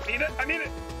need it. I need it.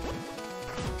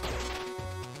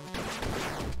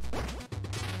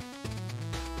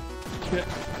 Yeah.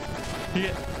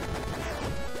 Yeah.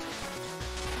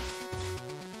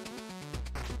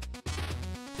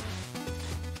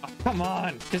 Oh, come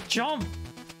on. Just jump.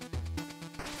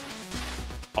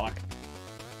 Fuck.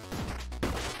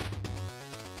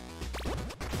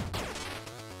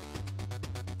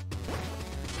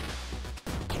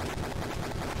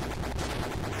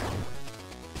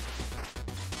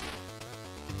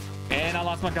 And I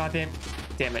lost my goddamn...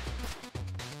 Damn it.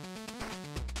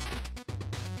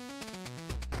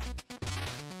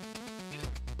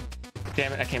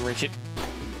 Damn it, I can't reach it.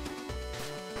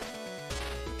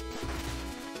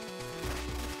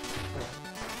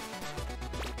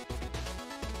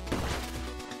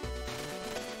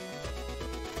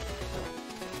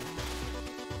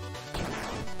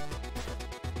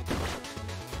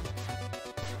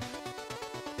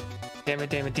 Damn it,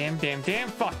 damn it, damn,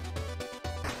 fuck.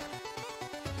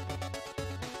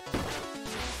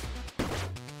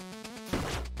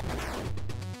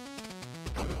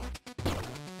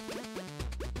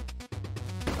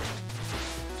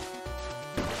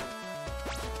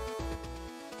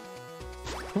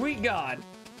 Sweet God.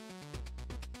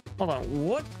 Hold on,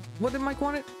 what did Mike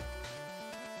want it?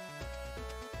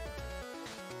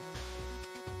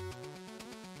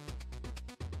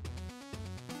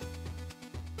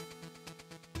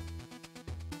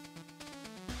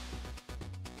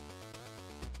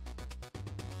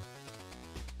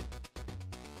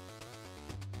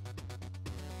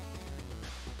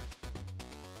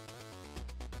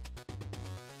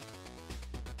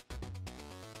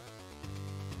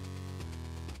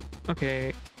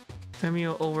 Okay.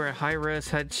 Samuel over a high-res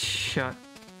headshot.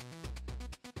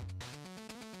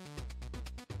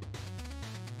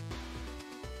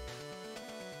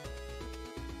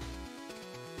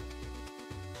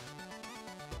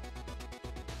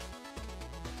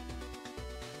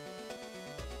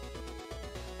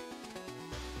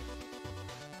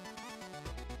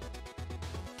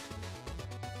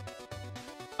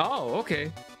 Oh,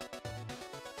 okay.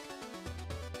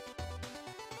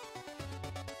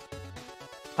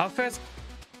 How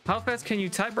fast can you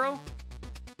type, bro?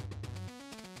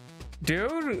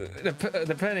 Dude,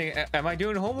 depending. Am I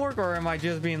doing homework or am I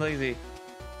just being lazy?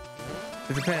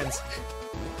 It depends.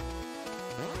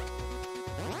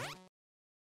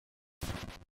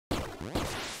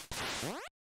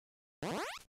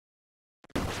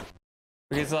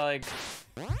 Because like,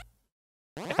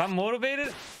 if I'm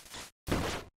motivated,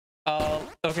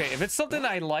 okay, if it's something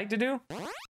I like to do,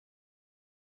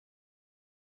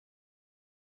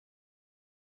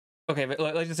 okay, but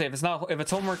let's just say if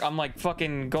it's homework, I'm like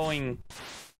fucking going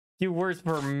few words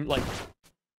per like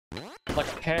a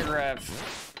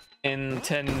paragraph in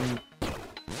 10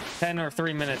 or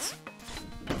 3 minutes.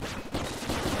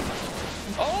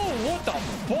 Oh, what the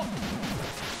fuck?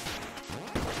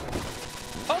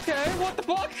 Okay, what the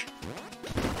fuck?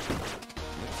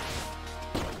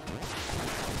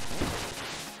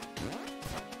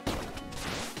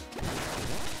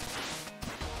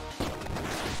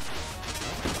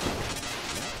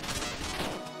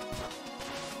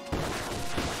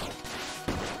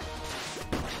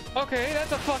 Okay,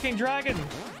 that's a fucking dragon.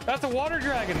 That's a water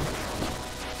dragon.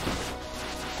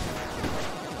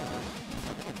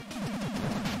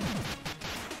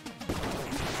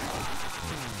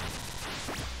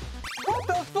 What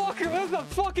the fuck? That's a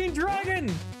fucking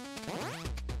dragon.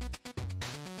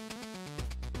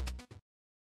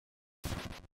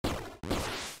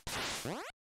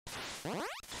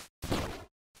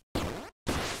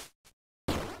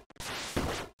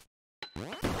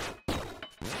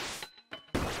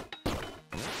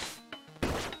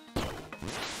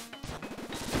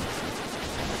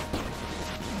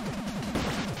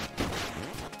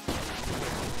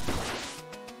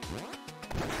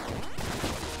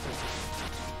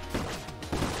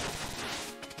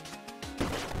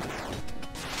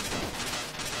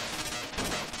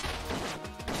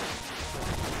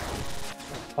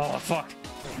 Oh, fuck.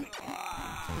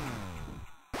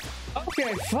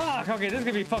 Okay, fuck. Okay, this is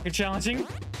gonna be fucking challenging.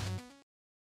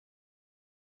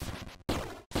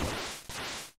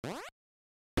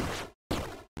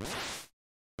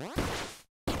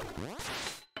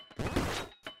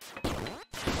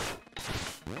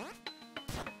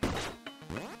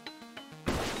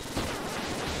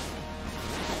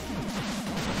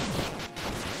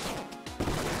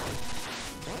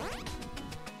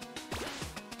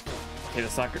 Hit a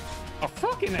sucker. A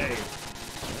fucking A.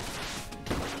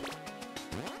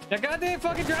 That goddamn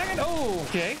fucking dragon. Oh,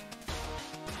 okay.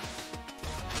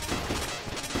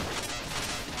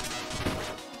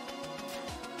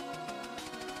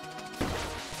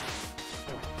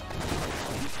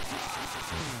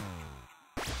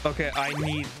 Okay, I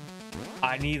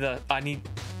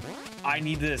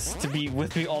need this to be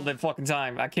with me all the fucking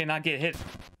time. I cannot get hit.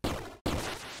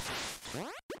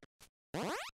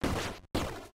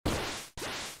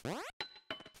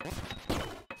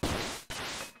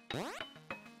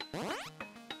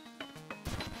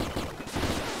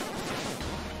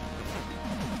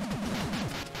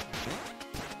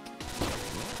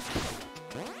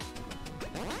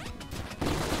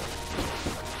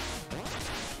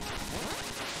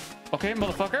 Okay,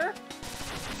 motherfucker.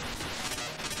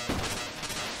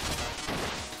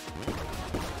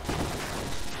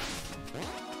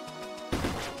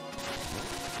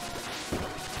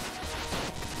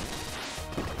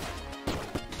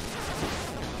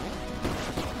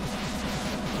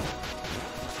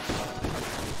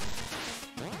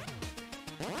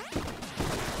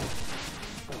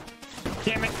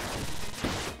 Damn it.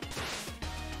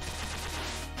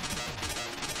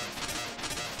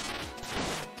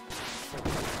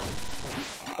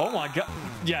 Oh my god.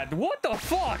 Yeah, what the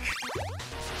fuck?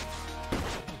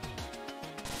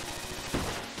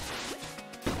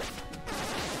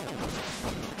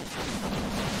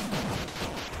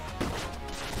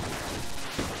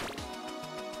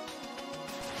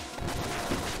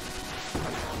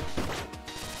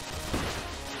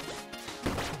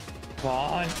 Come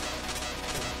on.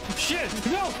 Shit!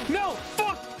 No! No!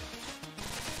 Fuck!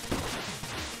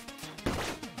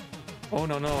 Oh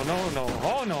no no no no!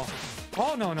 Oh no!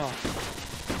 Oh no no!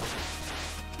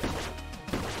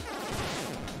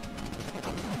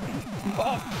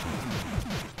 Oh!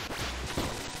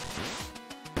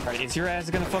 Alright, is your ass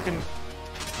gonna fucking...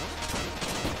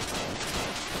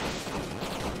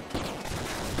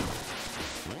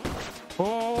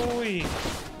 Holy!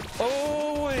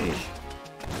 Holy!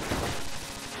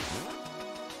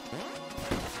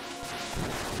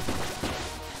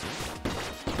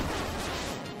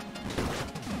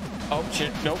 Oh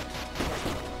shit, nope.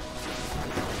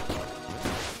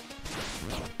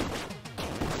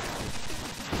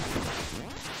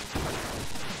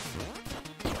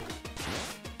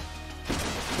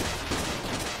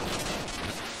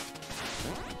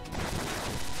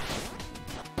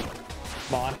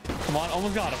 Come on, come on,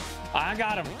 almost got him. I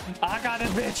got him. I got this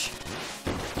bitch.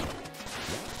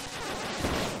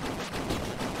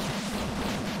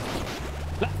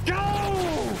 Let's go!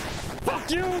 Fuck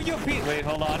you, you Pete. Wait,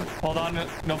 hold on. Hold on.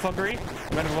 No fuckery.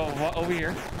 I'm gonna go over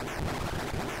here.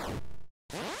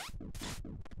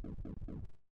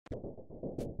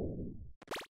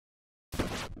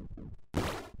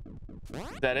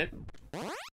 Is that it?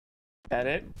 That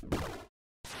it?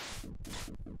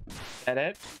 That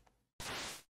it?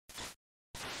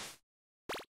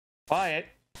 Quiet.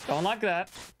 Don't like that.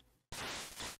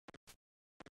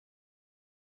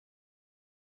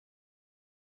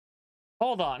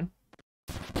 Hold on.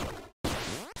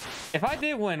 If I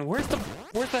did win, where's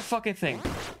that fucking thing?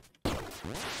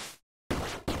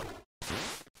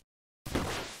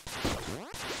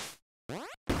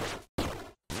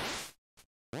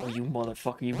 Oh, you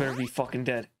motherfucker. You better be fucking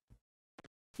dead.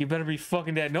 You better be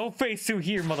fucking dead. No face suit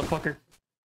here, motherfucker.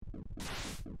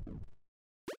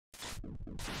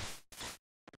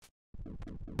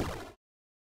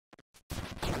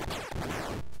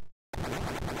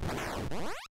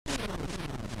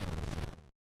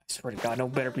 I swear to God, no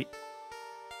better be.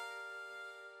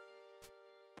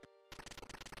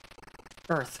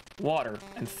 Earth, water,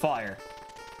 and fire.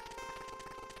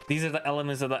 These are the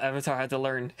elements that the Avatar had to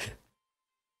learn.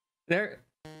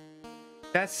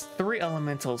 That's 3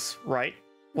 elementals, right?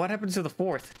 What happened to the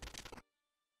 4th?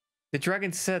 The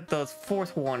dragon said the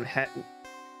 4th one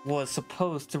was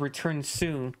supposed to return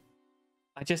soon.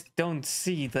 I just don't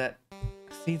see that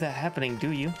happening,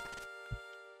 do you?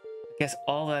 I guess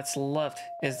all that's left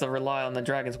is to rely on the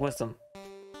dragon's wisdom.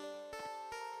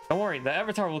 Don't worry, the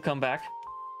Avatar will come back.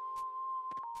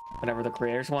 Whenever the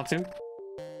creators want to.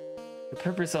 The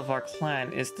purpose of our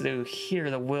clan is to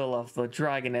hear the will of the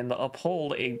dragon and to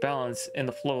uphold a balance in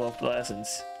the flow of the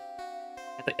essence.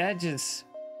 At the edges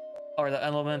are the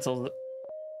elementals,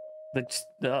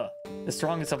 the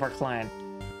strongest of our clan.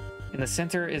 In the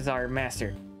center is our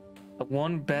master, the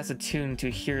one best attuned to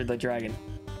hear the dragon.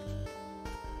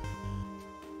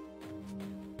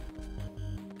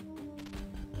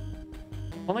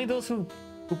 Only those who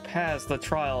pass the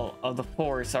trial of the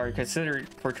force are considered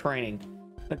for training.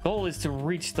 The goal is to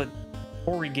reach the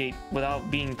Ori Gate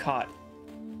without being caught.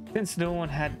 Since no one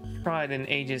had tried in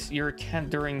ages, your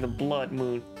attempt during the Blood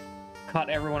Moon caught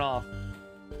everyone off.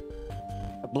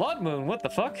 A Blood Moon? What the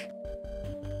fuck?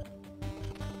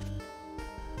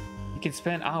 You can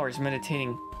spend hours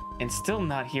meditating and still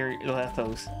not hear the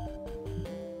ethos.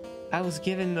 I was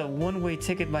given the one-way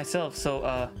ticket myself,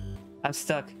 so I'm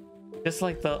stuck. Just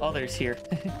like the others here.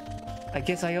 I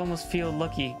guess I almost feel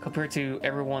lucky compared to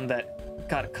everyone that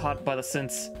got caught by the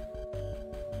sense.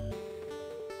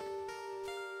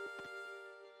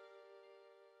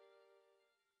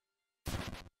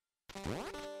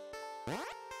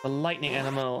 The lightning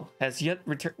animal has yet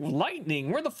returned.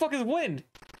 Lightning? Where the fuck is wind?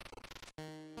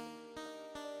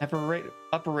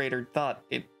 Operator thought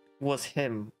it was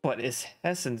him, but his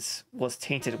essence was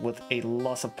tainted with a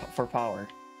loss for power.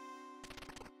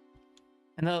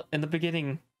 And in the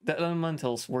beginning, the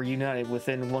elementals were united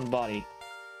within one body.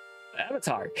 The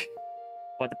Avatar.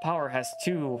 But the power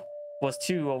was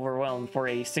too overwhelmed for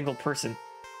a single person.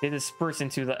 They dispersed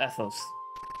into the ethos.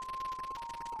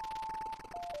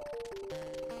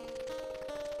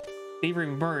 They've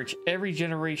emerged every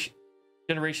generation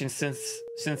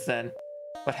since then,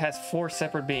 but has 4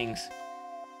 separate beings.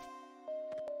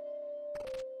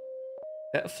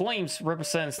 The flames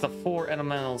represents the 4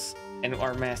 elementals and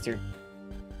our master.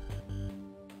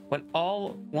 When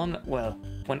all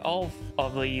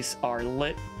of these are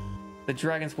lit, the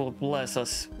dragons will bless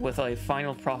us with a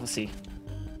final prophecy,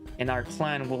 and our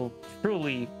clan will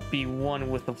truly be one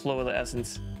with the flow of the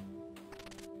essence.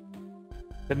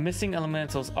 The missing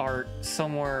elementals are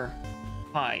somewhere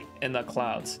high in the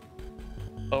clouds,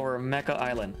 over Mecha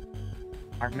Island.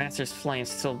 Our master's flame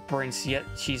still burns, yet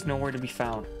she's nowhere to be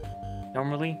found.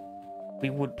 Normally, we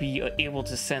would be able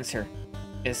to sense her.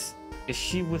 Is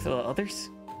she with the others?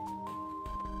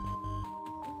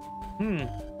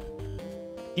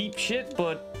 Deep shit,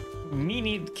 but me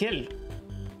need kill.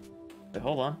 Wait,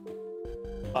 hold on.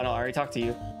 Oh no, I already talked to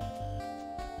you.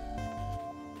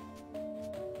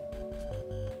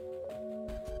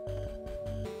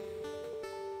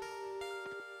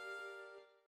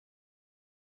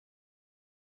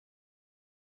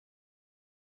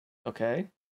 Okay.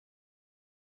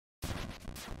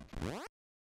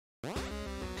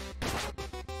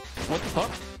 What the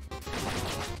fuck?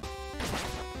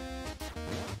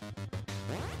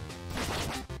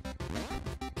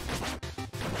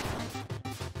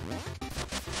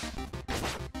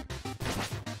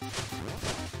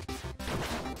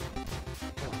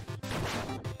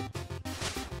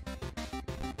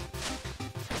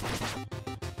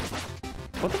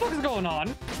 What the fuck is going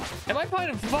on? Am I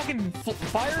finding fucking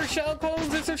fire shell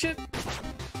clones or some shit?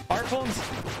 Fire clones?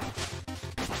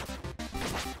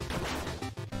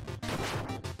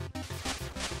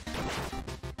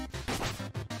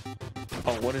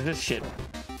 Oh, what is this shit?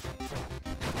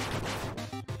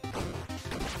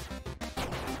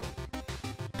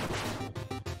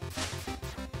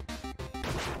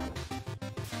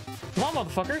 Come on,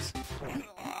 motherfuckers.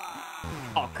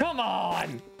 Oh, come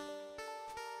on.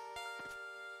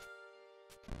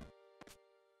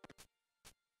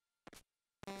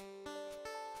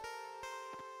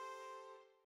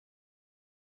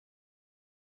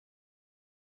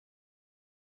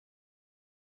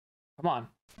 Come on.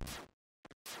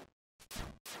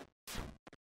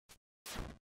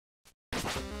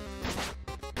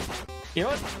 You know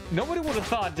what? Nobody would have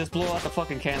thought just blow out the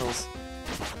fucking candles.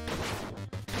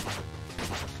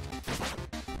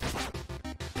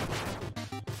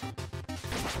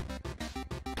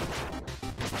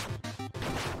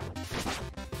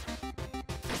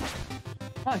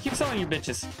 Come on, keep selling you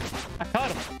bitches. I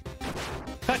caught him.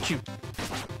 Cut you.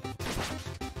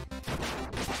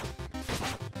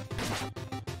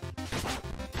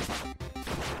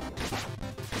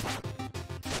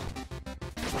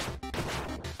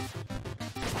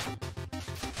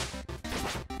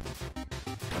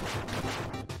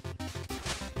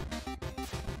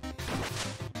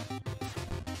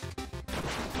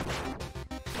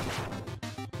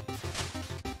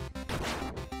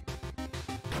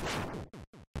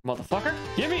 Motherfucker,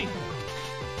 give me!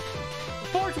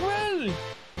 Fort Will!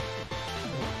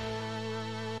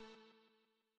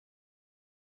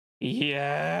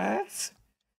 Yes!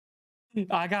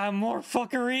 I got more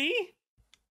fuckery!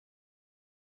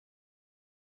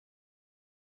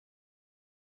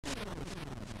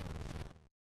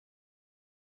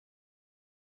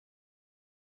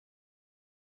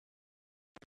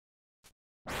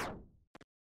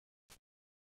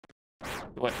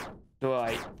 What do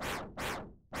I...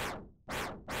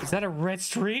 Is that a red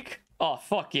streak? Oh,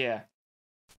 fuck yeah.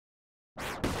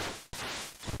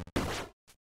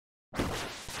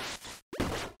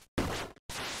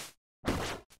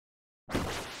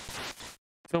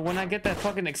 So when I get that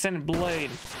fucking extended blade,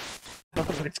 oh,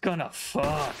 it's gonna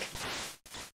fuck.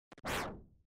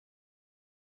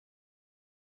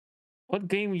 What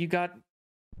game you got?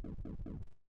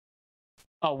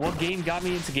 Oh, what game got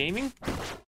me into gaming?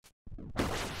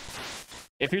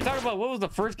 If you're talking about what was the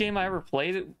first game I ever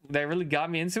played that really got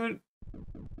me into it,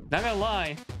 not gonna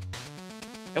lie,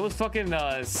 it was fucking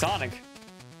Sonic.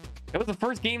 It was the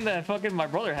first game that fucking my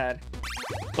brother had.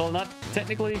 So not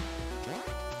technically.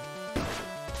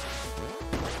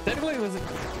 Technically it was.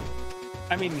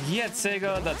 I mean, he had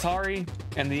Sega, the Atari,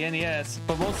 and the NES,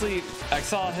 but mostly I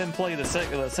saw him play the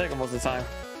Sega most of the time.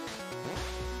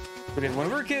 Because when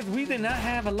we were kids, we did not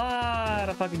have a lot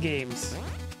of fucking games.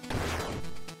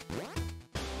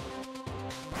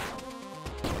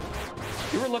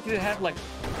 We were lucky to have like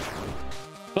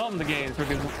some of the games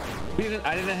because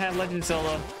I didn't have Legend of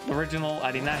Zelda original.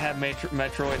 I did not have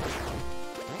Metroid.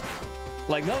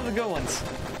 Like none of the good ones.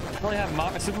 I only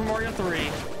have Super Mario 3.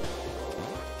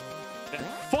 That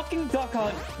fucking Duck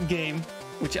Hunt game,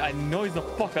 which annoys the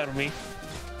fuck out of me.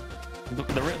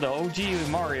 The OG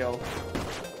Mario.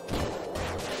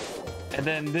 And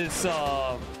then this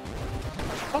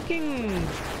fucking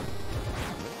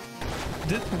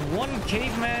this one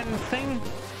caveman thing,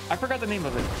 I forgot the name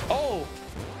of it. Oh,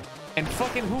 and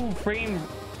fucking Who Framed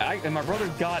and my brother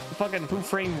got fucking Who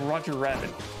Framed Roger Rabbit.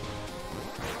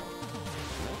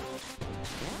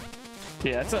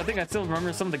 Yeah, I think I still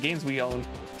remember some of the games we owned.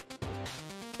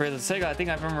 For the Sega, I think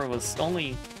I remember it was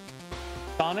only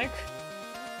Sonic,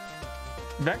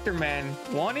 Vector Man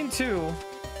 1 and 2,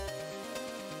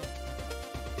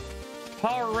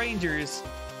 Power Rangers.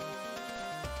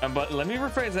 But let me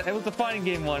rephrase that. It was the fighting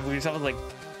game one, because I was like,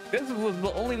 this was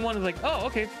the only one that's like, oh,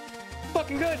 okay,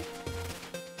 fucking good.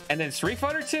 And then Street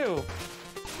Fighter 2,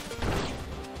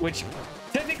 which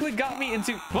technically got me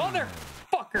into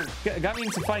motherfuck. soccer got me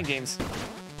into fighting games.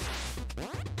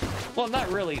 Well,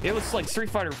 not really. It was like Street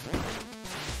Fighter.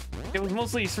 It was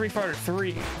mostly Street Fighter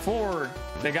 3, 4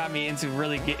 that got me into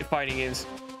really fighting games.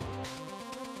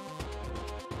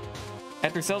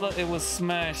 After Zelda, it was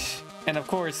Smash, and of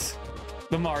course,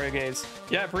 the Mario games.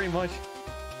 Yeah, pretty much.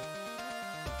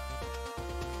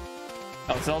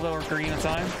 Oh, Zelda or Ocarina of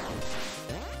Time.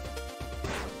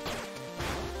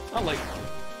 Oh, like,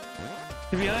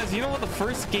 to be honest, you know what the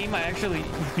first game I actually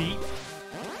beat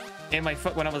in my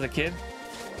when I was a kid?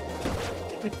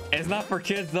 It's not for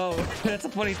kids though. That's a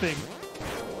funny thing.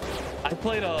 I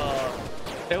played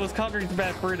it was Conker's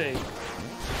Bad Fur Day.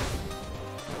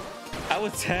 I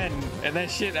was 10 and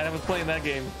that shit, and I was playing that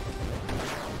game.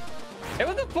 It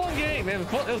was a fun game. It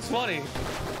was funny,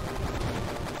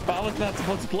 but I was not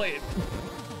supposed to play it.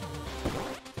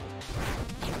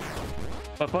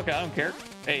 But fuck it, I don't care.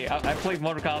 Hey, I played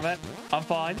Mortal Kombat. I'm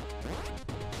fine.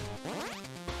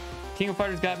 King of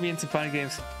Fighters got me into fighting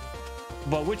games.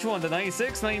 But which one? The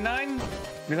 96, 99?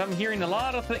 Because I'm hearing a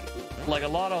lot of things, like a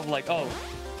lot of like, oh,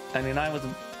 99 was,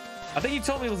 I think you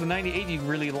told me it was the 98 you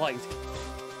really liked.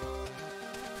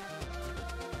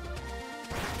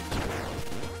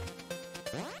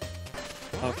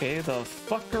 Okay, the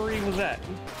fuckery was that?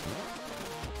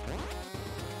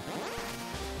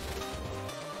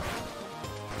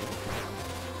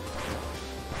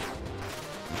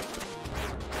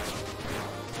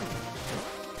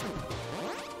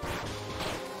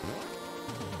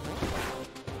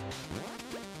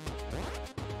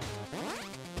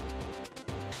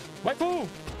 Waifu!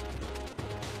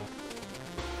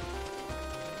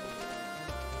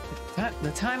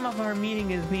 The time of our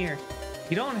meeting is near.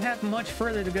 You don't have much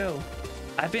further to go.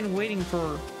 I've been waiting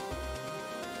for...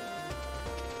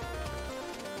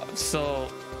 So...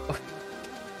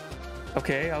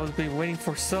 Okay, I was been waiting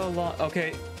for so long.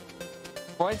 Okay.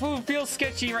 Waifu feels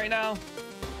sketchy right now.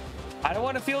 I don't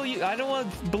want to feel you. I don't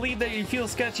want to believe that you feel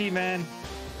sketchy, man.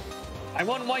 I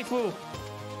want waifu.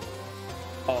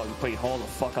 Oh, wait, hold the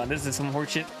fuck on. This is some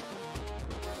horse shit.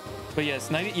 But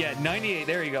yes, 90, yeah, 98.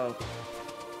 There you go.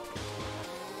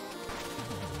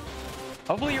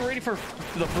 Hopefully you're ready for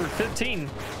 15.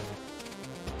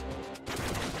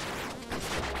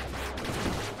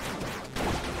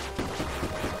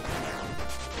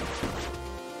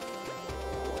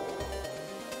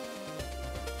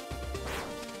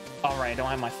 All right, I don't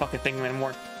have my fucking thing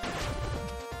anymore.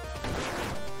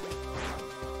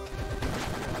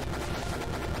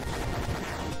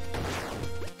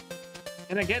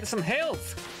 And I get some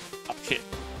health. Oh shit.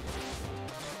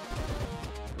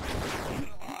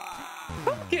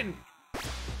 Fucking.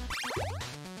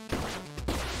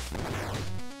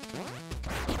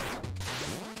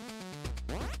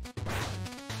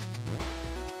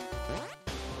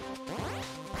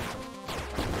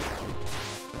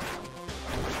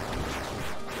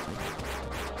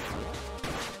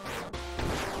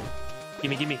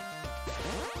 Gimme, gimme.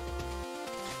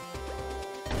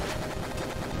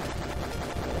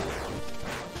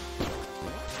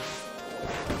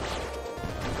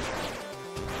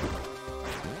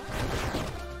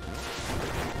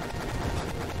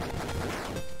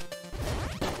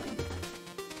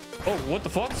 Oh, what the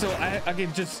fuck? So I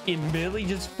can just immediately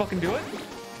just fucking do it?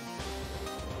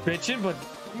 Bitchin', but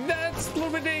that's a little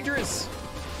bit dangerous.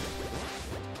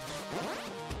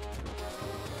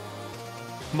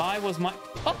 Mai was my...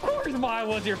 Of course Mai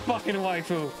was your fucking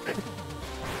waifu.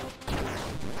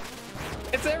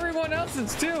 It's everyone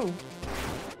else's too.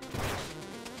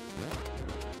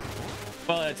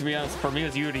 Well, to be honest, for me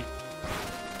it's Yuri.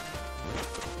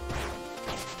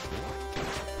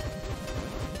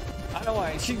 I don't know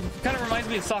why. She kind of reminds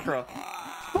me of Sakura.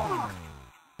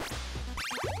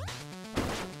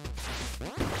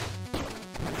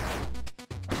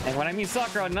 And when I mean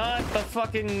Sakura, not the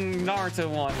fucking Naruto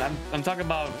one. I'm talking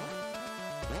about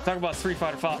Street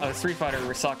Fighter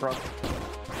with Sakura.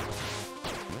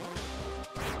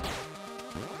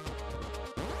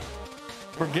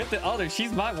 Forget the other.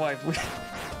 She's my wife.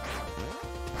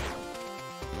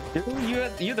 you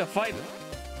have to fight.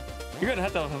 You're gonna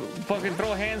have to fucking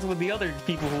throw hands with the other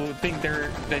people who think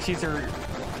that she's her.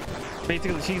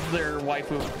 Basically, she's their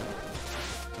waifu.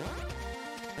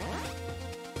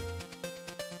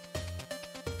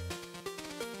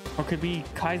 Or could be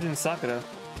Kaizen Sakura.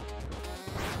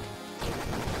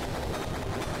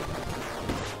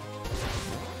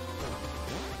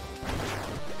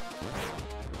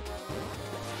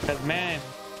 Cause man,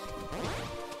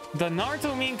 the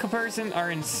Naruto meme comparison are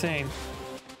insane.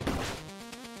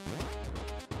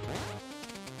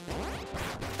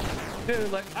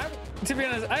 Dude, like, to be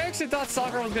honest, I actually thought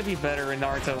Sakura was gonna be better in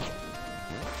Naruto.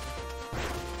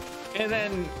 And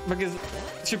then because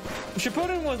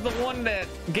Shippuden was the one that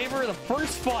gave her the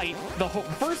first fight, the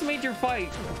first major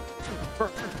fight.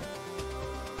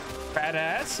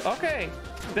 Badass. Okay.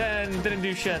 Then didn't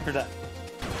do shit for that.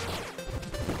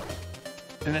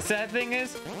 And the sad thing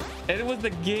is, it was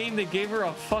the game that gave her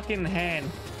a fucking hand.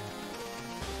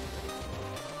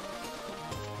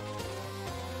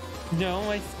 No,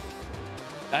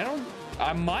 I don't.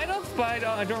 I might have, but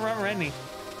I don't remember any.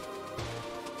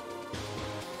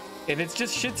 If it's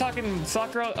just shit talking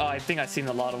Sakura, I think I've seen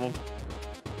a lot of them.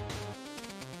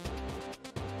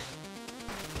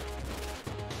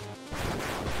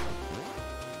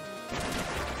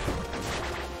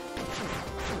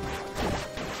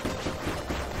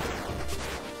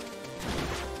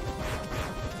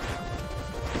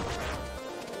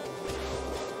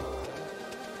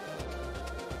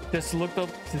 Just looked up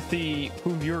to see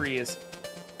who Yuri is.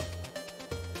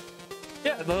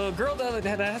 Yeah, the girl that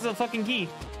has a fucking key.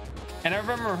 And I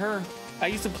remember her. I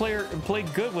used to play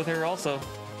good with her also.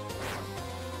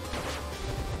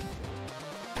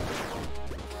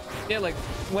 Yeah, like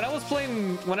when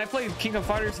I played King of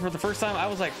Fighters for the first time, I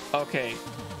was like, okay,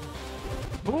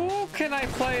 who can I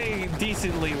play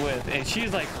decently with? And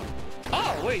she's like,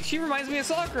 oh wait, she reminds me of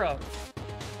Sakura.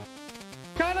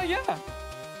 Kinda, yeah.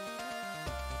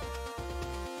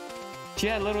 She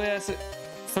had a little ass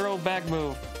throwback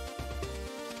move.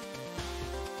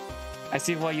 I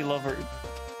see why you love her.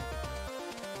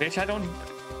 Bitch, I don't...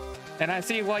 And I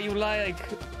see why you like...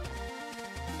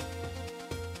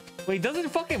 Wait, doesn't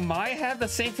fucking Mai have the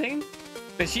same thing?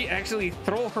 Does she actually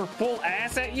throw her full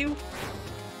ass at you?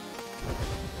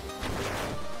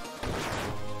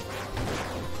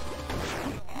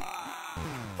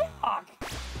 Fuck!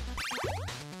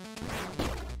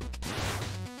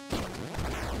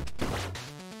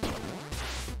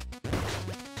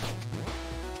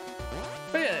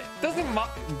 Doesn't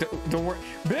don't worry,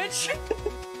 bitch.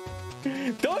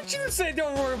 Don't you say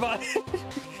don't worry about it.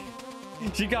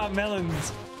 She got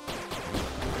melons.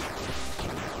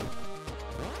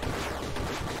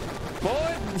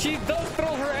 Boy, she does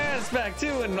throw her ass back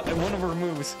too in one of her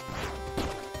moves.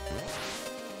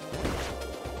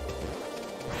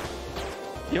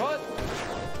 You know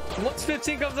what? Once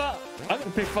 15 comes out, I'm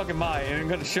gonna pick fucking Mai and I'm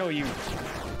gonna show you.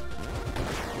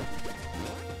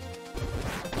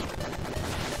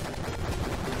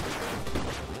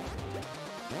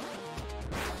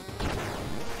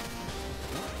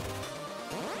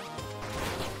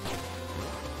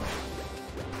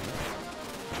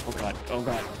 Oh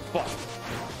god, fuck.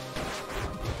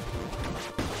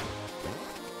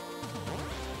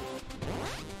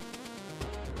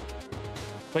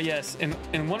 But yes, in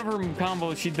one of her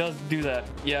combos, she does do that.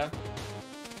 Yeah.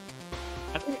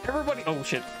 I think everybody, oh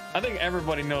shit. I think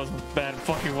everybody knows that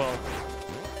fucking well.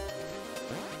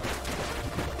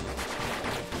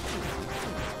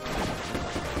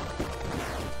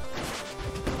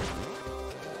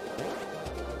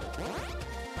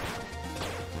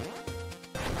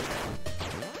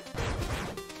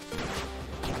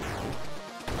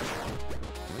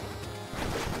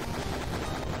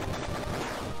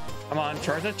 Come on,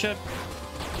 charge that chip.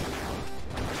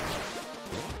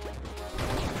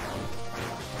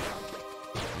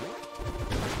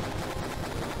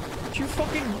 You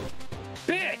fucking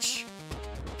bitch!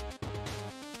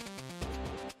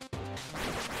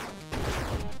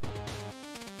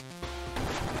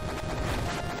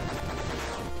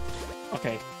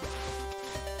 Okay.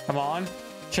 Come on.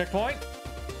 Checkpoint.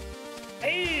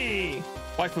 Hey!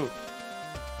 Waifu.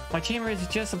 My chamber is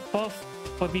just above,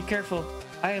 but be careful.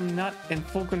 I am not in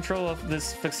full control of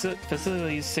this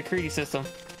facility's security system.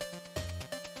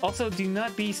 Also, do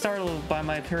not be startled by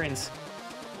my appearance.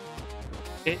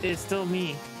 It is still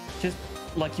me, just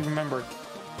like you remember.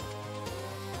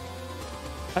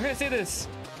 I'm gonna say this.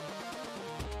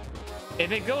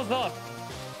 If it goes up,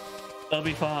 it'll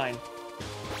be fine.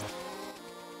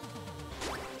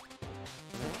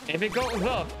 If it goes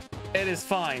up, it is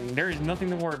fine. There is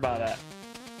nothing to worry about that.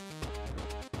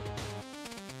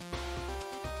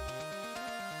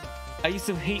 I used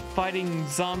to hate fighting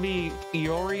zombie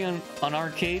Iori on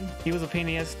arcade. He was a pain in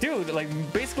the ass. Dude, like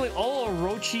basically all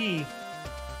Orochi,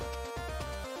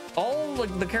 all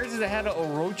like the characters that had an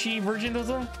Orochi version of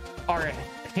them are a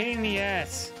pain in the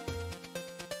ass.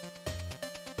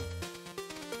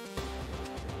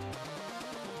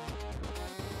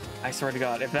 I swear to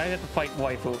God, if I had to fight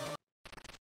waifu.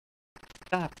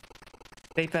 Stop.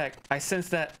 Stay back. I sense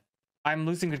that I'm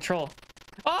losing control.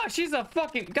 Oh, she's a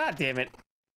fucking... God damn it.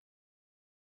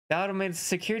 The automated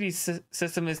security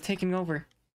system is taking over.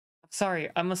 I'm sorry,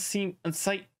 I must seem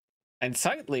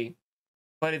unsightly,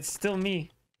 but it's still me.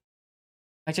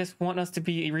 I just want us to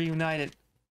be reunited.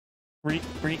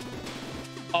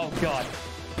 Oh god.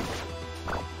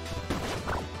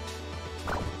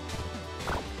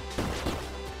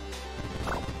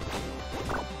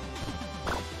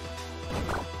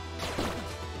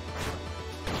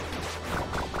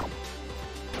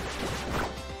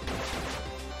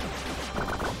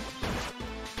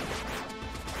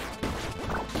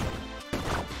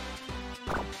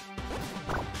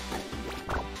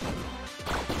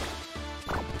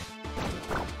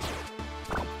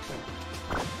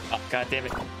 God damn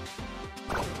it.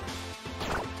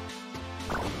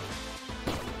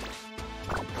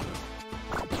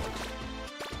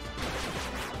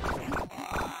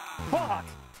 Fuck!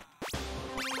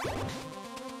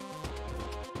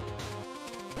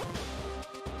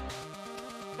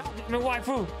 God damn it,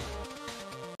 waifu!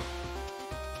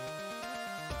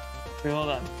 Wait, hold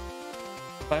on.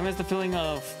 I miss the feeling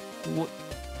of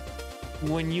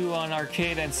when you on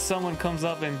arcade and someone comes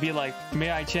up and be like,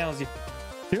 may I challenge you?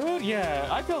 Dude, yeah,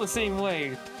 I feel the same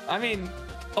way. I mean,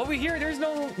 over here, there's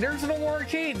no more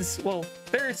arcades. Well,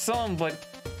 there's some, but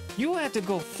you have to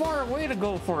go far away to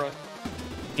go for it.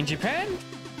 In Japan,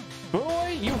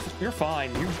 boy, you're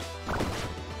fine.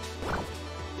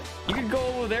 You can go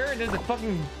over there and there's a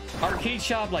fucking arcade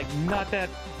shop like not that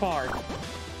far.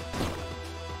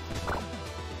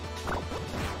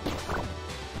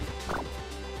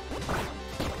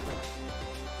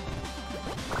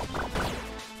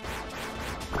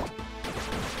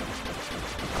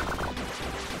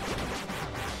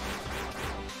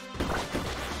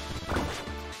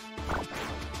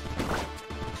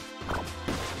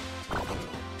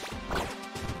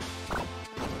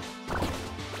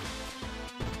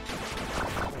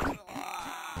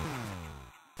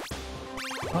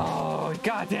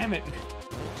 God damn it.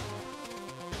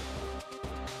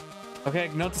 Okay,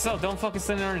 note to self, don't fucking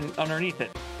stand underneath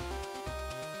it.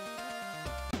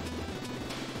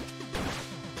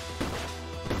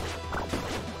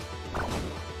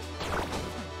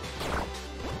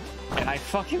 And I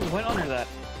fucking went under that.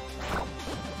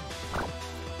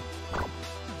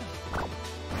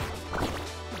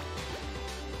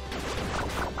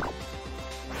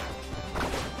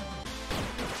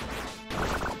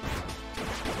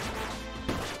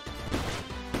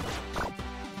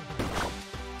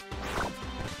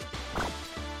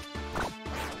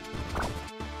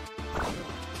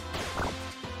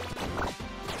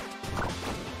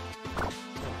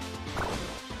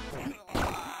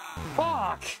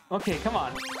 Okay, come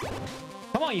on.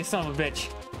 Come on, you son of a bitch.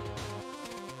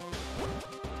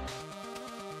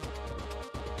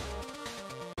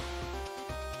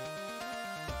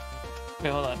 Okay,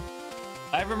 hold on.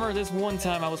 I remember this one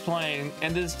time I was playing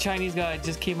and this Chinese guy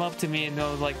just came up to me and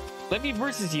was like, let me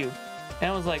versus you.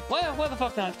 And I was like, well, what the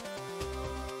fuck not?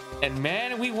 And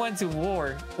man, we went to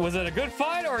war. Was it a good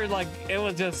fight or like it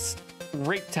was just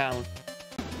rape town?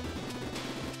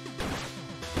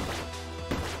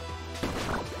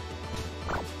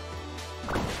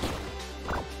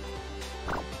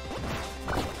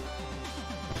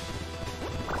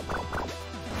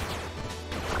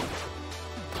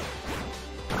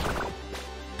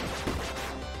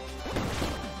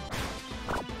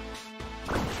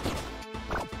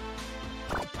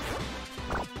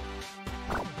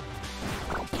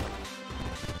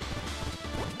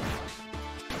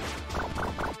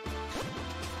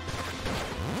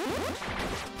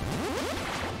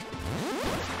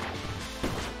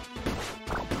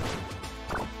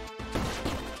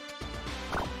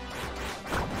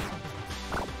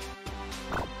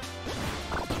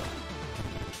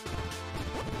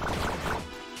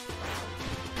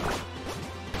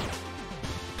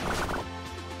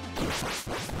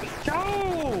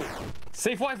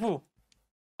 Safe waifu!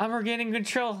 I'm regaining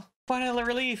control. Final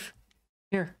relief.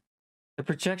 Here. The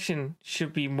projection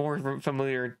should be more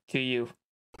familiar to you.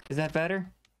 Is that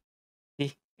better?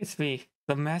 It's me.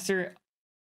 The master.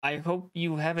 I hope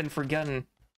you haven't forgotten.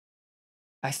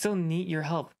 I still need your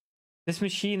help. This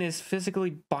machine is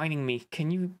physically binding me.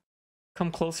 Can you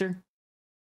come closer?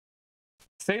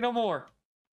 Say no more.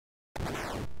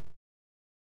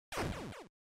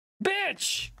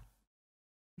 Bitch!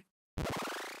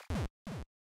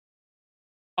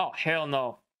 Oh, hell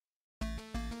no.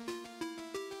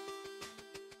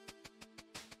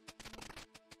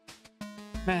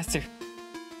 Master.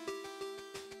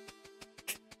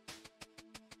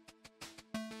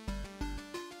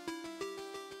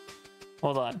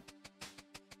 Hold on.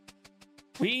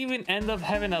 We even end up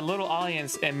having a little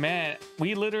audience, and man,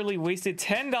 we literally wasted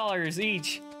 $10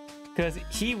 each because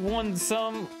he won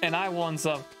some and I won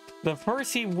some. The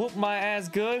first he whooped my ass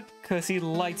good because he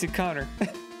liked to counter.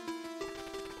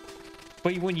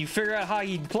 But when you figure out how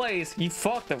he plays, you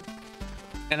fucked him.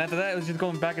 And after that, it was just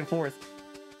going back and forth.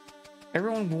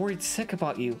 Everyone worried sick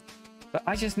about you, but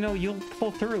I just know you'll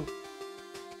pull through.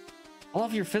 All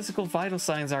of your physical vital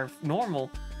signs are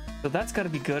normal, so that's gotta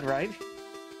be good, right?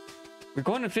 We're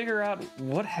going to figure out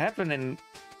what happened, and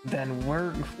then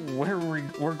we're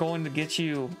going to get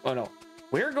you. Oh no,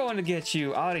 we're going to get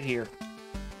you out of here.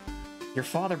 Your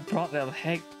father brought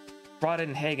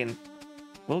in Hagen.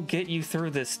 We'll get you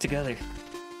through this together.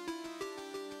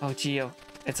 Oh, Gio,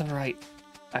 it's alright.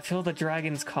 I feel the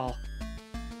dragon's call.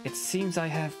 It seems I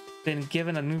have been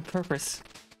given a new purpose.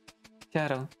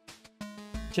 Shadow,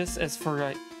 just as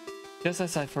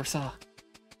I foresaw,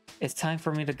 it's time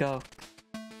for me to go.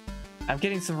 I'm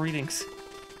getting some readings.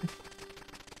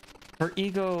 Her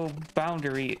ego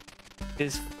boundary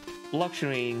is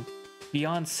fluctuating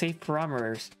beyond safe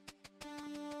parameters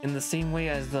in the same way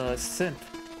as the synth.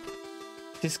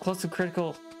 She's close to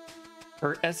critical.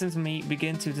 Her essence may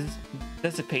begin to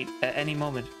dissipate at any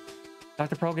moment.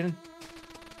 Dr. Progan,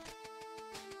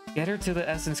 get her to the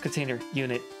essence container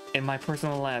unit in my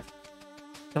personal lab.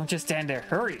 Don't just stand there.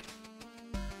 Hurry!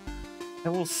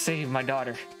 That will save my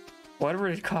daughter, whatever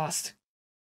it costs.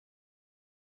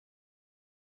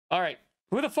 Alright,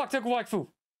 who the fuck took waifu?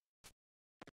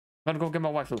 I'm gonna go get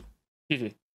my waifu.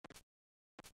 GG.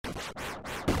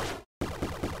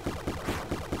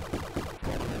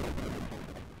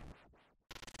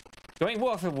 You ain't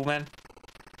waifu, man.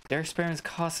 Their experiments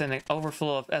caused an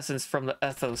overflow of essence from the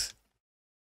ethos.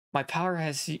 My power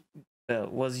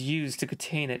was used to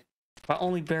contain it, but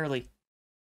only barely.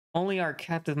 Only our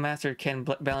captive master can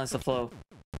balance the flow.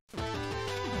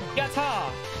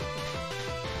 Yatta!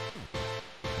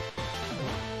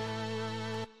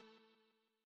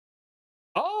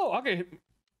 Oh, okay.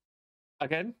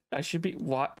 Again, I should be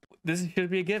what? This should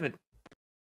be a given.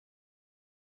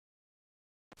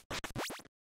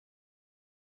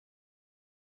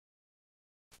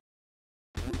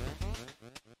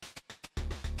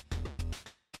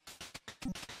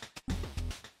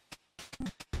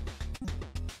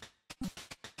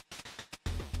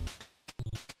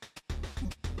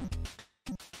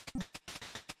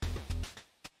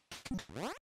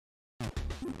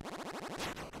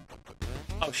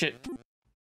 Oh shit.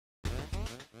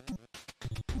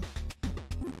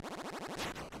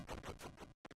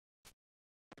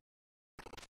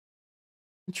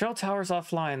 Control tower's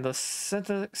offline. The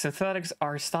synthetics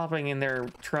are stopping in their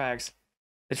tracks.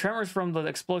 The tremors from the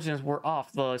explosions were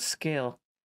off the scale.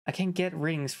 I can't get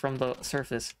rings from the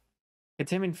surface.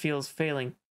 Containment field's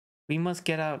failing. We must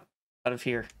get out of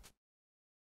here.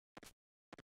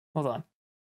 Hold on.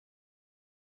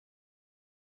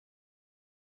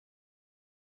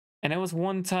 And it was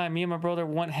one time me and my brother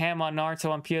went ham on Naruto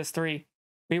on PS3.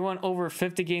 We won over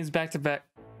 50 games back to back.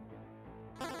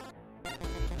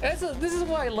 This is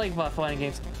what I like about fighting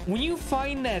games. When you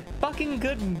find that fucking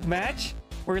good match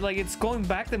where like it's going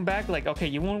back to back, like okay,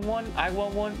 you won one, I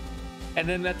won one, and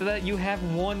then after that you have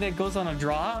one that goes on a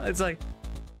draw. It's like,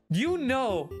 you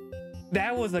know,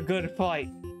 that was a good fight.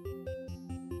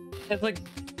 It's like,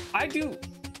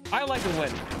 I like to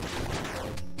win.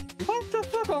 What the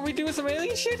fuck? Are we doing some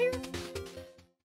alien shit here?